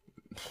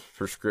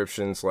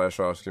 Prescription /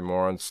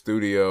 Oxymoron.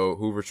 Studio.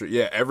 Hoover Street.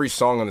 Yeah, every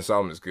song on this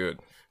album is good.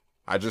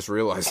 I just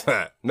realized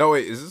that. No,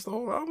 wait, is this the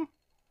whole album?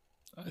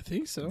 I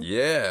think so.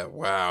 Yeah,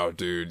 wow,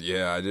 dude.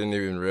 Yeah, I didn't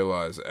even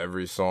realize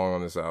every song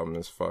on this album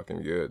is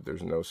fucking good.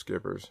 There's no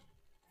skippers.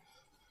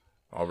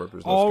 All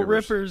rippers, no All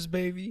skippers. rippers,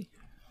 baby.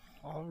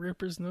 All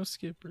rippers, no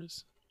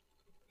skippers.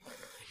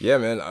 Yeah,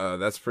 man.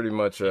 That's pretty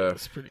much.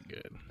 That's pretty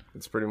good.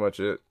 It's pretty much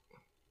it.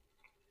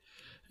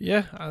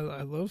 Yeah,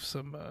 I love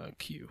some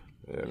Q.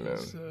 Yeah, man.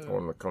 I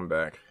want him to come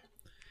back.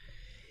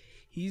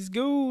 He's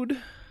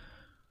good.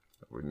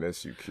 We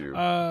miss you, Q.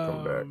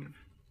 Come back.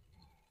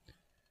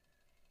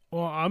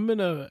 Well, I'm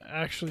gonna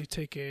actually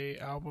take a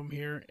album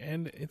here,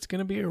 and it's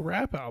gonna be a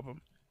rap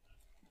album.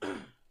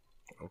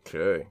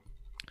 Okay.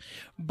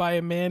 By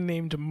a man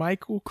named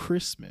Michael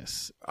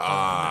Christmas. The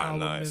album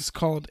nice. is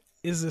called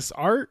 "Is This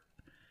Art?"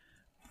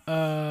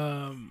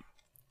 Yeah,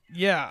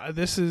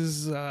 this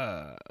is.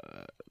 I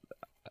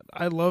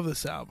love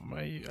this album.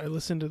 I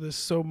listened to this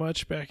so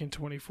much back in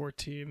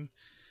 2014.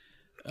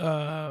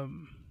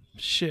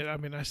 Shit, I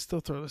mean, I still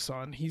throw this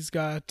on. He's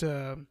got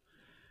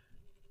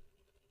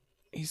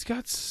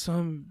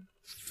some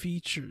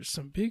features,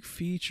 some big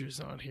features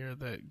on here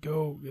that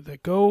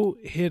go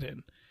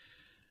hidden.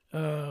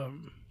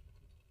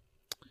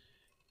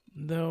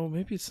 No,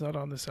 maybe it's not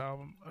on this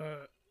album.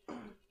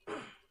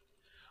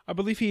 I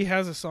believe he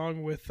has a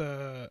song with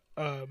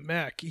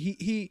Mac.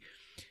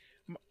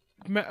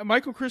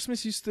 Michael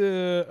Christmas used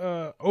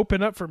to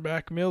open up for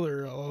Mac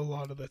Miller a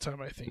lot of the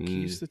time. I think he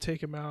used to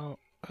take him out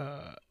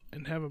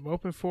and have him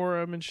open for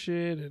him and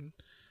shit. And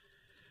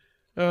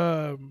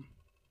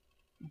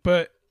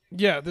but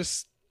yeah,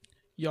 this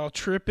Y'all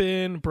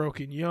Trippin',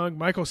 Broken Young.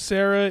 Michael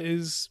Cera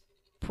is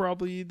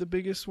probably the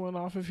biggest one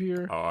off of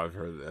here. Oh, I've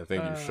heard that. I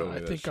think you showed me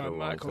that. I think on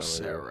Michael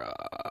Cera.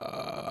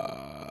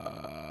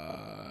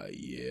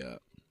 Yeah.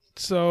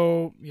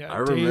 So yeah, I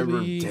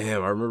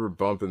remember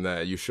bumping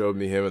that. You showed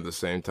me him at the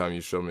same time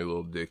you showed me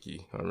Lil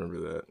Dicky. I remember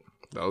that.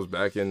 That was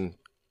back in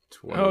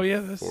 2014. Oh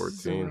yeah, that's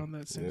around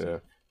that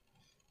same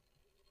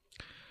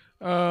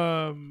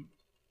time.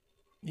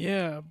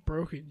 Yeah,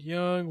 Broken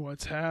Young,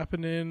 What's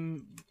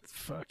Happening,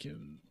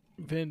 fucking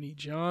Vinny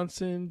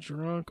Johnson,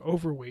 Drunk,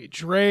 Overweight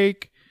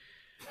Drake.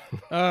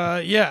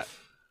 Yeah.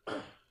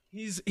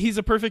 He's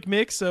a perfect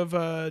mix of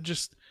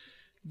just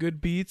good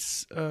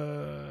beats,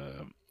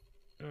 good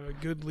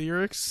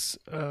lyrics,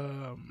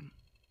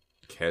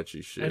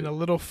 catchy shit, and a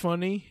little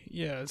funny.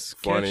 Yeah, it's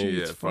funny. Catchy,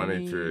 Yeah, it's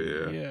funny.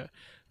 True. Yeah. Yeah.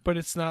 But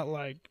it's not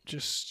like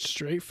just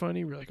straight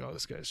funny. We're like, oh,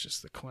 this guy's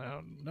just a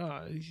clown.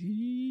 Nah,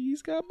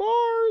 he's got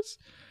bars.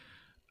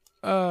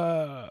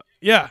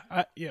 Yeah,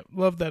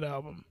 love that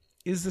album.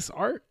 Is this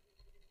art?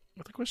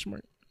 With a question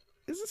mark.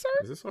 Is this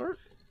art? Is this art?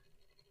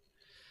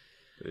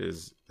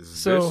 Is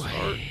this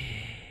art?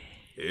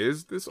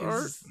 Is this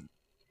art?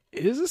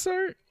 Is this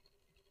art?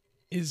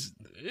 Is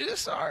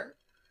this art?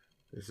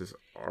 Is this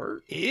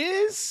art?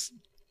 Is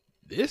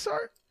this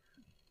art?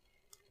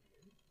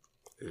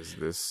 Is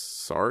this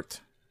sart?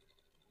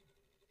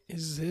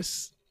 Is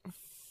this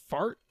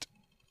fart?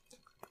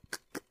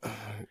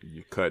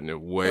 You're cutting it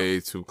way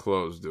too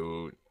close,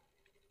 dude.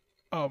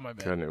 Oh, my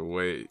bad. Cutting it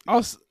way.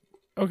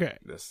 Okay.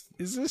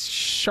 Is this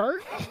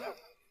shark?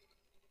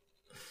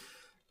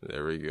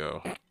 There we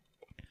go.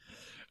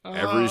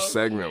 Every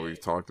segment we've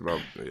talked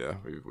about, yeah,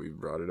 we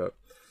brought it up.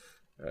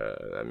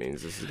 That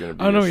means this is going to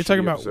be. I don't know what you're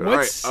talking about. All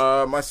right,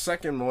 my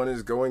second one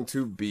is going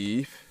to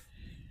be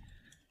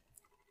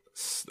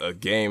a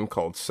game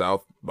called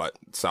South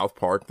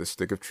Park: The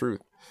Stick of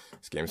Truth.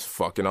 This game's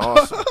fucking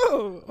awesome.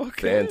 Oh,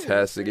 okay.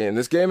 Fantastic game.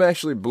 This game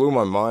actually blew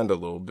my mind a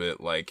little bit,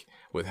 like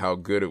with how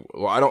good it.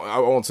 Well, I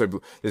won't say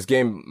this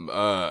game.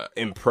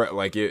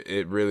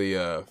 It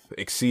really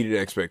exceeded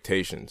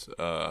expectations.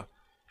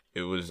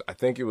 It was. I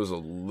think it was a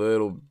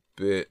little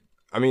bit.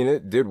 I mean,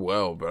 it did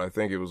well, but I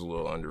think it was a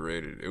little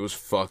underrated. It was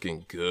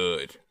fucking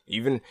good.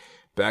 Even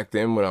back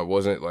then, when I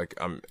wasn't like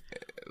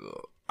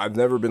I've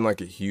never been like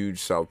a huge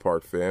South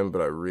Park fan,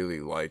 but I really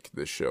like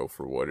this show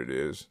for what it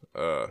is.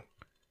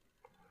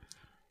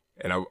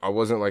 And I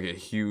wasn't like a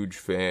huge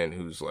fan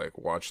who's like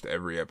watched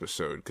every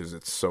episode because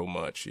it's so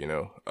much, you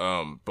know.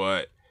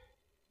 But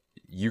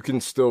you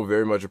can still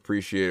very much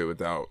appreciate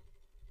it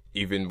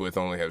even with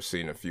only have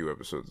seen a few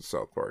episodes of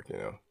South Park, you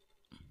know.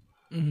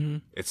 Mm-hmm.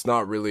 It's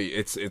not really.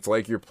 It's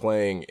like you're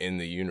playing in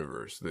the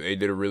universe. They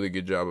did a really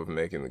good job of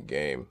making the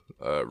game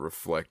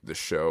reflect the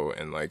show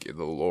and like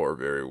the lore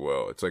very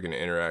well. It's like an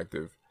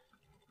interactive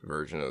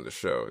version of the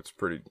show. It's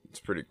pretty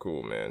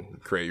cool, man. You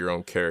create your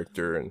own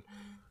character and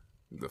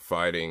the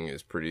fighting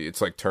is pretty.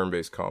 It's like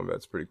turn-based combat.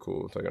 It's pretty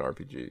cool. It's like an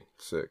RPG.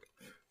 Sick.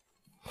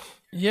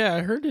 Yeah,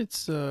 I heard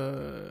it's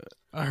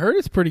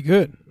pretty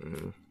good.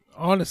 Mm-hmm.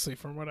 Honestly,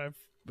 from what I've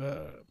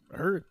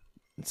heard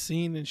and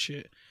seen and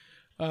shit.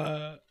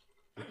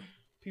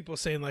 People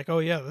saying like, "Oh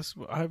yeah,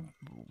 I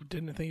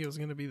didn't think it was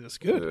gonna be this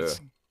good.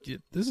 Yeah.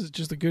 This is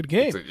just a good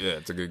game."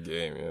 It's a good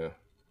game. Yeah.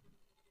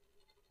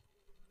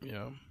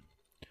 Yeah.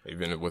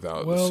 Even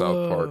without the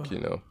South Park, you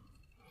know.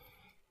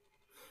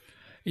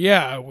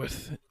 Yeah,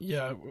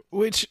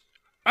 which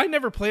I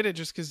never played it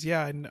just because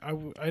I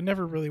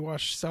never really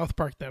watched South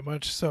Park that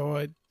much,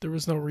 so there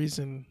was no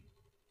reason.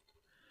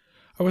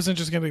 I wasn't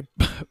just gonna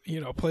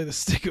play the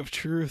Stick of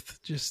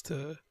Truth just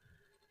to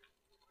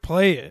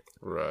play it.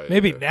 Right.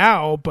 Maybe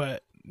now,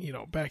 but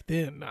back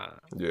then, nah.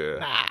 Yeah.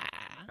 Nah.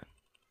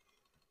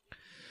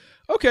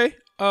 Okay.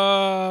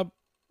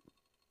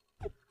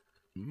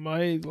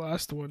 My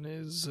last one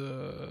is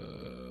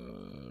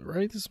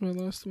right. This is my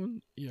last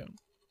one. Yeah.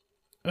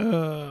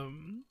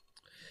 An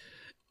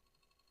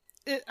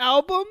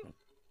album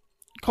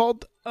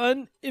called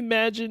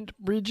Unimagined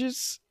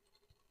Bridges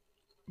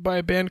by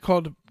a band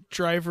called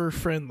Driver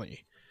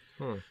Friendly.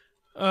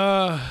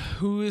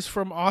 Who is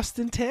from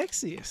Austin,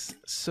 Texas.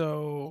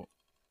 So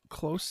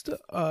close to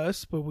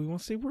us, but we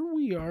won't say where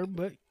we are,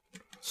 but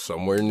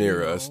somewhere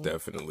near us,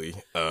 definitely.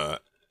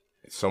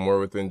 Somewhere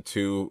within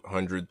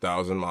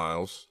 200,000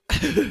 miles.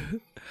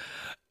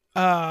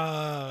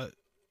 But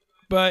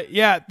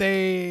yeah,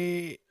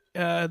 the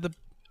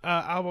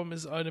album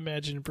is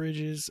Unimagined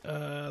Bridges.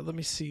 Let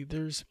me see.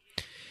 There's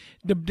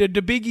the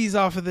biggies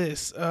off of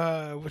this,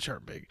 which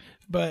aren't big,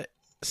 but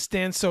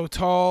Stand So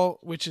Tall,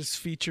 which is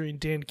featuring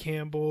Dan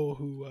Campbell,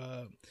 who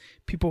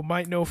people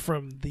might know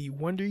from the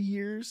Wonder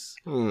Years.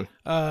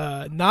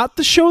 Not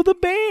the show, the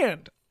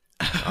band.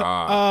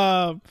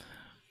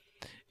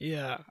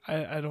 Yeah,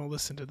 I don't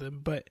listen to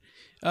them, but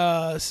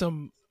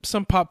some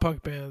pop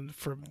punk band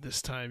from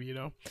this time,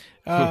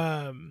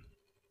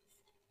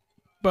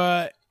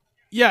 But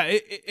yeah,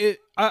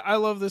 I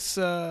love this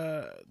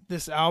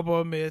this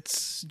album.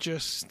 It's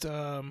just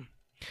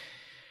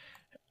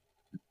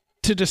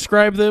to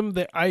describe them,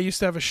 that I used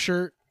to have a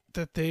shirt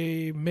that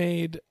they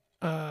made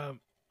that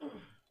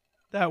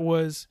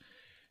was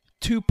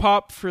too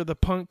pop for the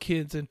punk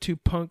kids and too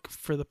punk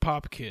for the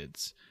pop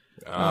kids.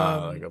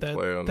 Like a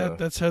play on that.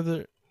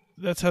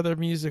 That's how their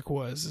music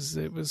was. Is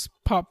it was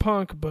pop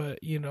punk, but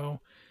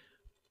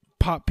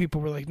pop people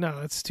were like, nah,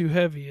 that's too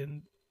heavy,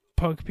 and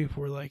punk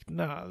people were like,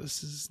 nah,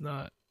 this is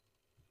not.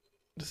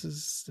 This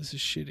is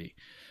shitty.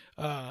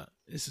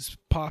 This is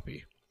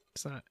poppy.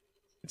 It's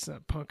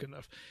not punk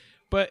enough.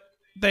 But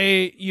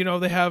they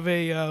have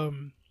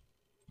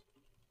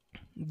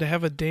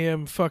a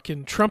damn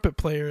fucking trumpet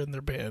player in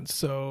their band,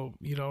 so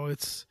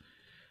it's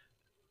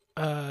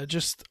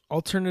just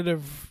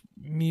alternative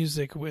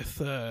music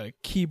with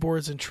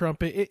keyboards and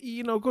trumpet.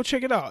 Go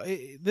check it out.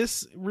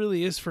 This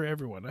really is for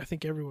everyone. I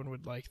think everyone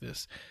would like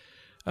this,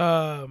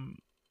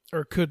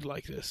 or could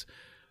like this.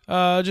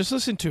 Just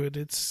listen to it.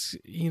 It's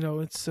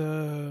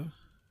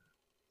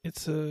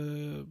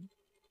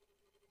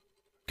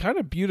kind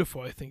of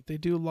beautiful. I think they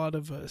do a lot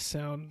of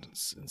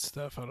sounds and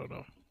stuff. I don't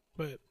know,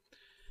 but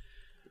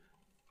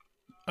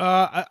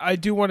I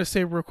do want to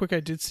say real quick, I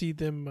did see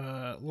them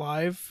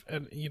live,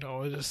 and at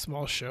a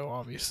small show,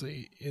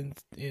 obviously in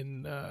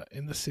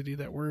the city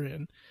that we're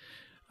in,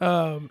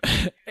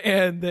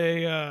 and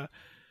they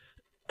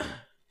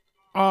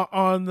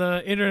on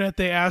the internet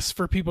they asked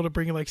for people to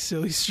bring like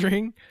silly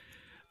string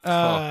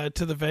to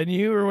the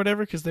venue or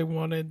whatever, because they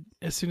wanted,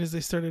 as soon as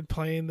they started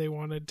playing, they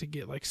wanted to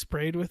get like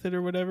sprayed with it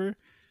or whatever.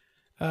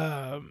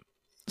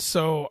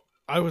 So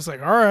I was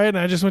like, all right, and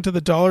I just went to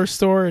the dollar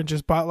store and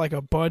just bought like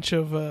a bunch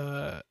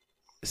of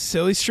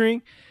silly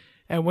string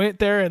and went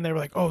there, and they were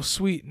like, oh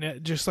sweet,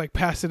 and just like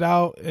pass it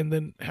out and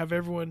then have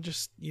everyone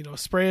just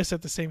spray us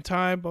at the same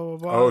time, blah blah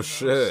blah. Oh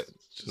shit,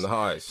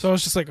 nice. So I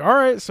was just like, all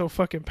right, so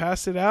fucking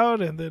pass it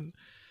out, and then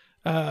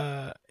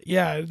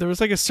Yeah, there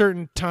was like a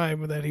certain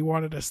time that he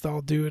wanted us to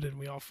all do it, and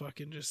we all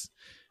fucking just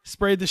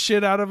sprayed the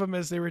shit out of them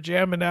as they were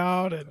jamming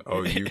out.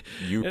 And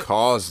you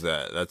caused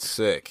that. That's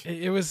sick.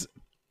 It was.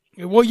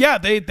 Well, yeah,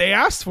 they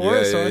asked for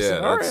it, so I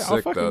said, "All right, That's I'll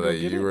sick fucking though. go That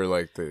get you it." were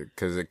like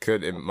because it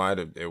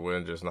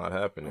wouldn't just not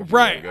happen. If you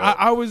Right, didn't go.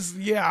 I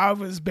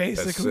was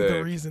basically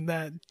the reason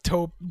that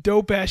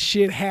dope ass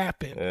shit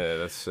happened. Yeah,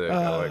 that's sick.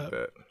 I like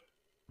that.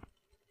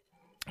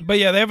 But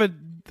yeah, they have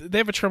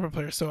a trumpet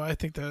player, so I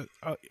think that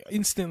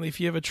instantly, if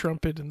you have a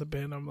trumpet in the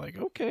band, I'm like,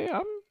 okay,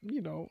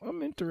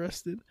 I'm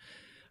interested.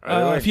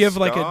 If you have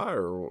like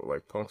or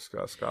like punk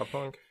ska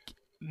punk.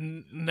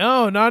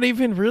 No, not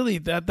even really.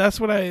 That's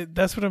what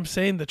I'm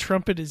saying. The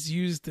trumpet is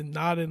used and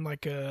not in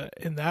like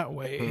in that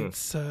way.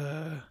 It's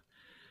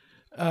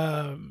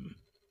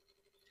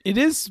it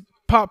is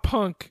pop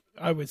punk,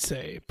 I would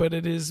say, but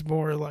it is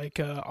more like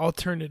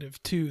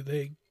alternative too.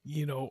 They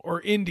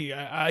or indie.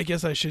 I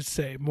guess I should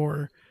say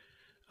more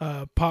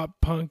pop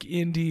punk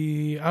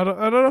indie. I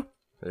don't know.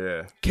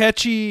 Yeah,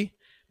 catchy.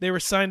 They were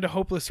signed to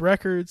Hopeless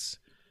Records.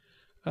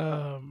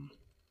 Yeah.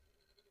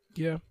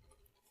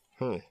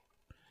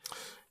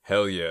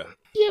 Hell yeah.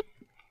 Yep.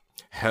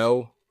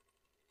 Hell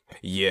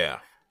yeah.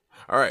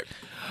 All right.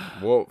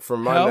 Well, for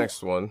my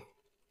next one,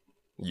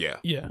 yeah.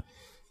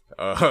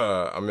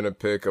 I'm gonna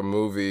pick a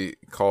movie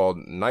called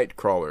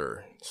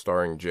Nightcrawler,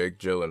 starring Jake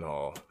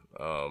Gyllenhaal.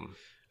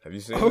 Have you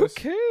seen this?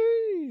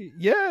 Okay.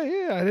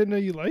 Yeah. I didn't know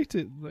you liked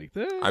it like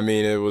that. I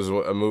mean, it was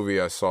a movie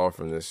I saw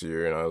from this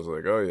year, and I was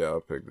like, oh yeah,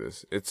 I'll pick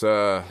this. It's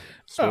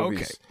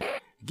okay.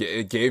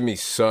 It gave me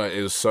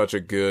it was such a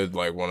good,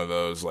 like, one of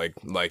those,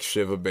 like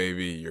Shiva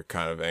Baby, you're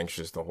kind of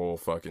anxious the whole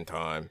fucking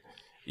time.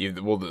 The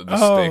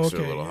stakes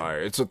are a little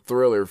higher. It's a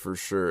thriller for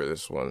sure,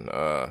 this one.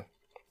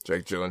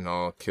 Jake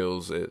Gyllenhaal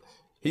kills it.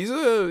 He's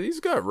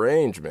got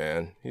range,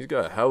 man. He's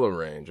got hella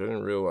range. I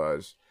didn't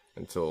realize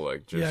until,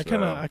 like, just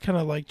now. I kind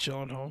of like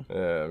Gyllenhaal.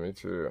 Yeah, me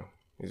too.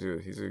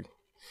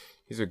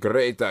 He's a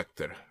great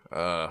actor.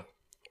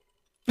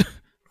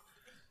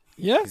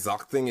 Yeah, his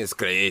acting is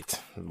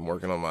great. I'm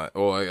working on my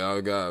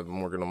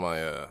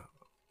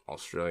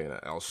Australian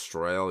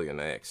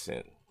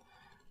accent.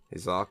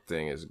 His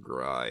acting is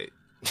great.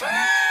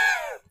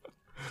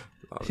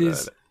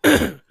 His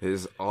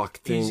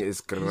acting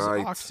is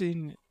great.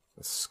 Acting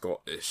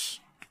Scottish.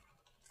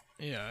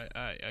 Yeah,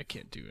 I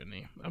can't do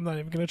any. I'm not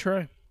even gonna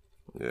try.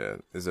 Yeah,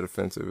 is it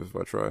offensive if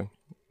I try?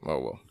 Oh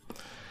well.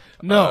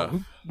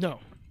 No.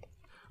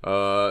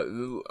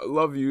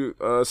 Love you,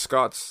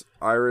 Scots,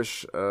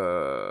 Irish,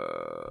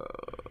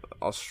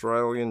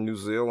 Australian, New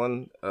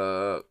Zealand,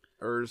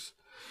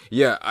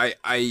 Yeah,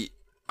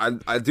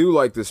 I do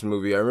like this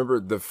movie. I remember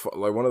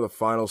one of the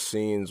final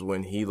scenes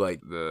when he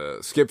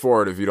skip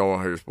forward if you don't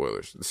want to hear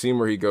spoilers. The scene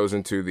where he goes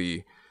into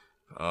the,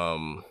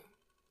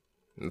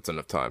 that's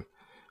enough time.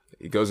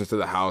 He goes into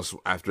the house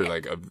after a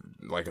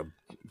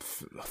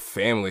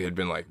family had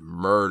been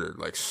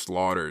murdered,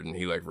 slaughtered, and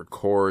he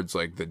records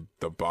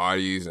the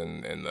bodies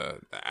and the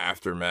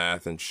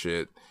aftermath and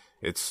shit.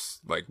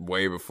 It's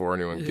way before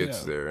anyone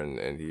gets there,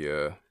 and he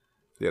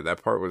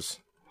that part was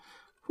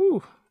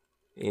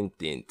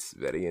intense,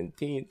 very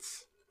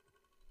intense.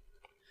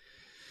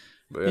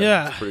 But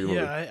it's pretty movie.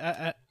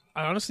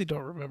 I honestly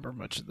don't remember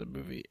much of the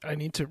movie. I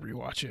need to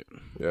rewatch it.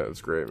 Yeah,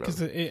 it's great, man. Because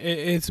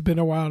it's been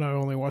a while and I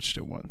only watched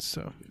it once.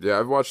 So yeah,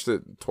 I've watched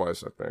it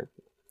twice, I think.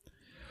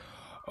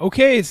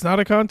 Okay, it's not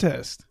a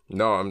contest.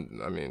 No,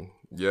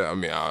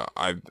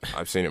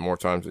 I've seen it more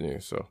times than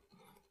you, so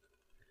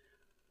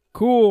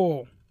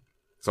cool.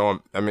 So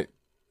that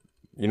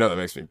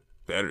makes me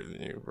better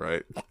than you,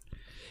 right?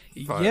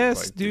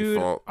 Yes, dude.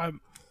 Default.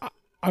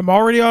 I'm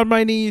already on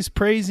my knees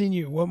praising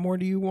you. What more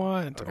do you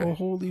want? Okay. Oh,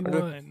 Holy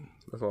One.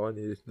 That's all I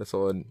need. That's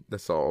all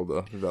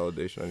the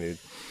validation I need.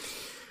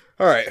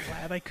 All right.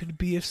 Glad I could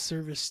be of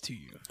service to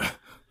you.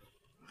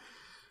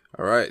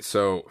 All right.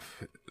 So,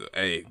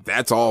 hey,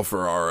 that's all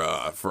for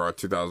our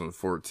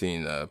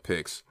 2014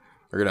 picks.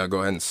 We're gonna go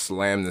ahead and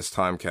slam this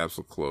time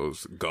capsule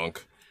closed.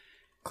 Gunk.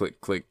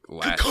 Click,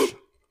 latch.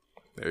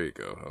 There you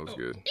go. That was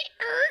good.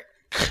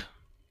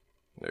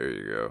 There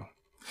you go.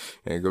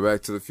 And go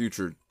back to the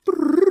future.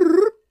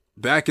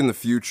 Back in the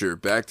future.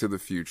 Back to the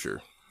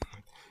future.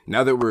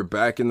 Now that we're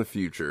back in the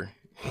future,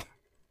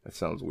 that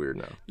sounds weird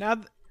now.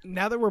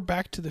 Now that we're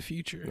back to the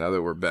future. Now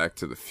that we're back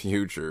to the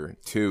future,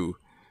 too.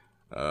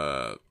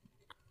 Bad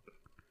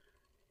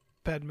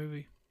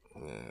movie.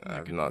 Yeah,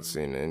 I've not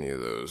seen any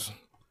of those.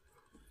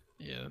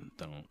 Yeah,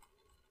 don't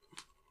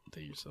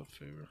do yourself a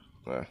favor.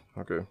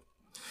 Okay.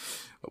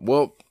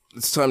 Well,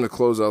 it's time to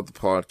close out the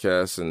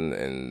podcast,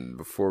 and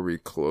before we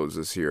close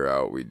this here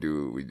out, we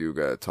do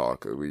gotta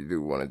talk. We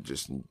do want to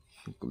just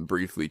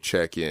briefly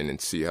check in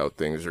and see how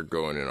things are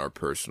going in our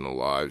personal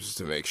lives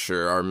to make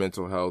sure our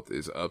mental health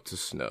is up to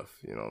snuff.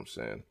 You know what I'm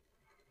saying?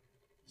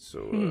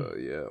 So,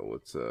 yeah,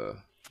 what's, the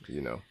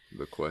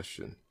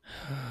question?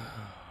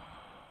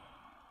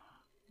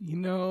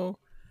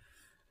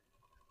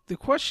 The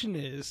question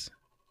is,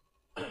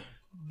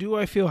 do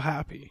I feel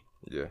happy?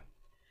 Yeah.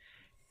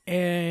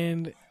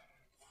 And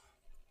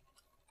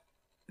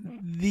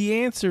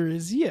The answer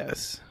is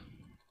yes.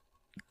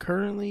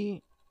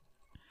 Currently,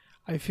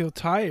 I feel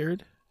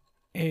tired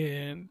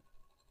and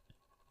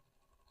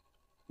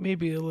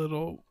maybe a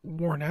little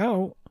worn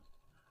out,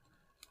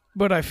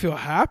 but I feel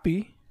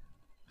happy.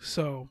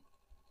 So,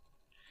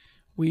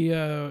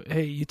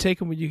 hey, you take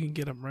them when you can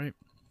get them, right?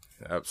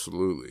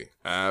 Absolutely.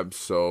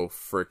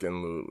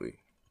 Abso-frickin-lutely.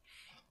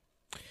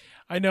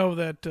 I know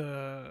that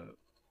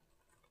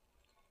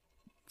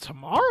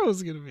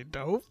tomorrow's going to be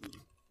dope.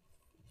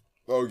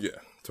 Oh, yeah.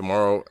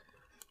 Tomorrow,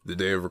 the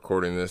day of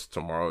recording this,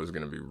 tomorrow is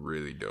going to be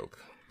really dope.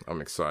 I'm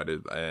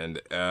excited.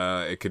 And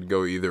it could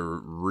go either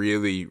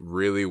really,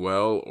 really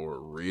well or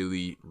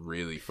really,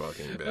 really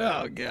fucking bad.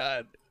 Oh,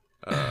 God.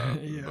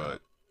 Yeah.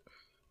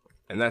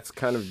 And that's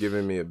kind of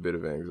giving me a bit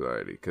of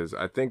anxiety because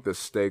I think the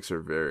stakes are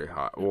very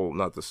high. Well,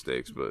 not the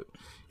stakes, but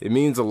it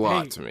means a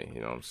lot to me. You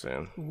know what I'm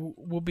saying?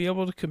 We'll be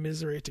able to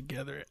commiserate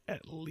together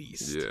at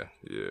least. Yeah.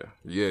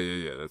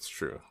 That's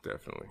true.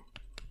 Definitely.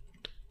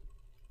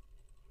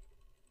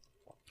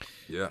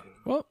 Yeah.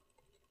 Well,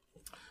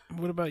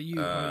 what about you?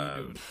 How are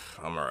you doing?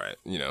 I'm all right.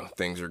 You know,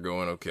 things are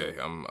going okay.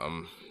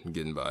 I'm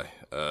getting by.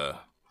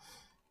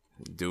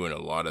 Doing a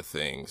lot of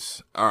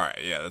things. All right.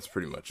 Yeah, that's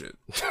pretty much it.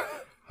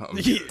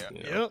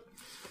 Yep.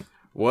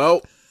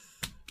 Well,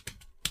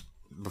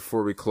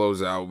 before we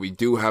close out, we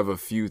do have a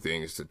few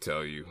things to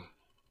tell you.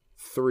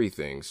 3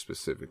 things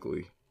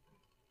specifically.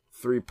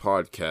 3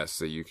 podcasts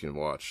that you can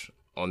watch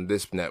on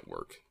this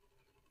network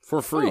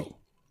for free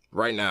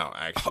right now,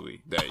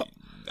 actually.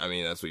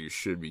 That's what you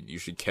should be. You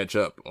should catch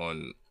up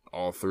on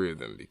all 3 of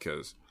them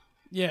because...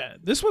 Yeah,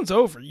 this one's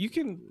over. You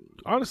can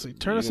honestly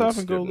turn us off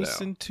and go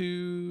listen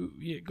to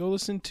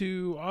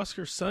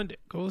Oscar Sunday.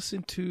 Go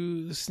listen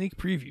to the sneak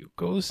preview.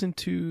 Go listen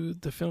to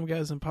the Film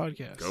Guys and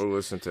Podcast. Go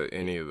listen to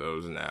any of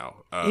those now.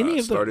 Any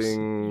of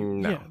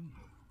starting those. now.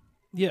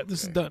 Yeah,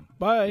 this is done.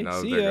 Bye.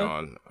 Now See they're ya.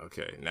 gone.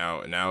 Okay,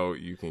 now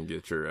you can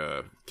get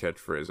your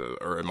catchphrase.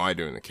 Or am I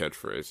doing the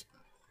catchphrase?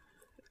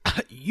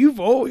 You've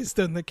always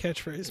done the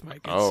catchphrase, my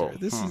good sir.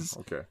 This is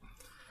okay.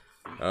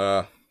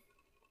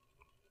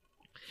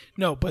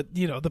 No, but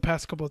the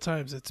past couple of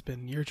times it's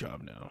been your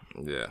job now.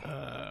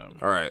 Yeah.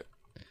 All right.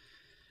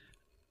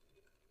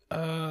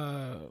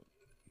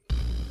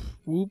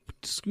 Whoop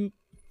scoop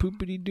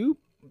poopity doop.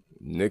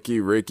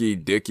 Nicky Ricky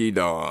Dicky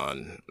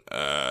Dawn.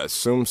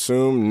 Sum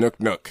Sum Nook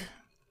Nook.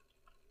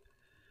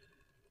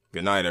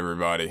 Good night,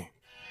 everybody.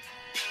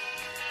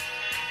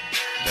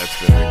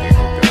 That's been the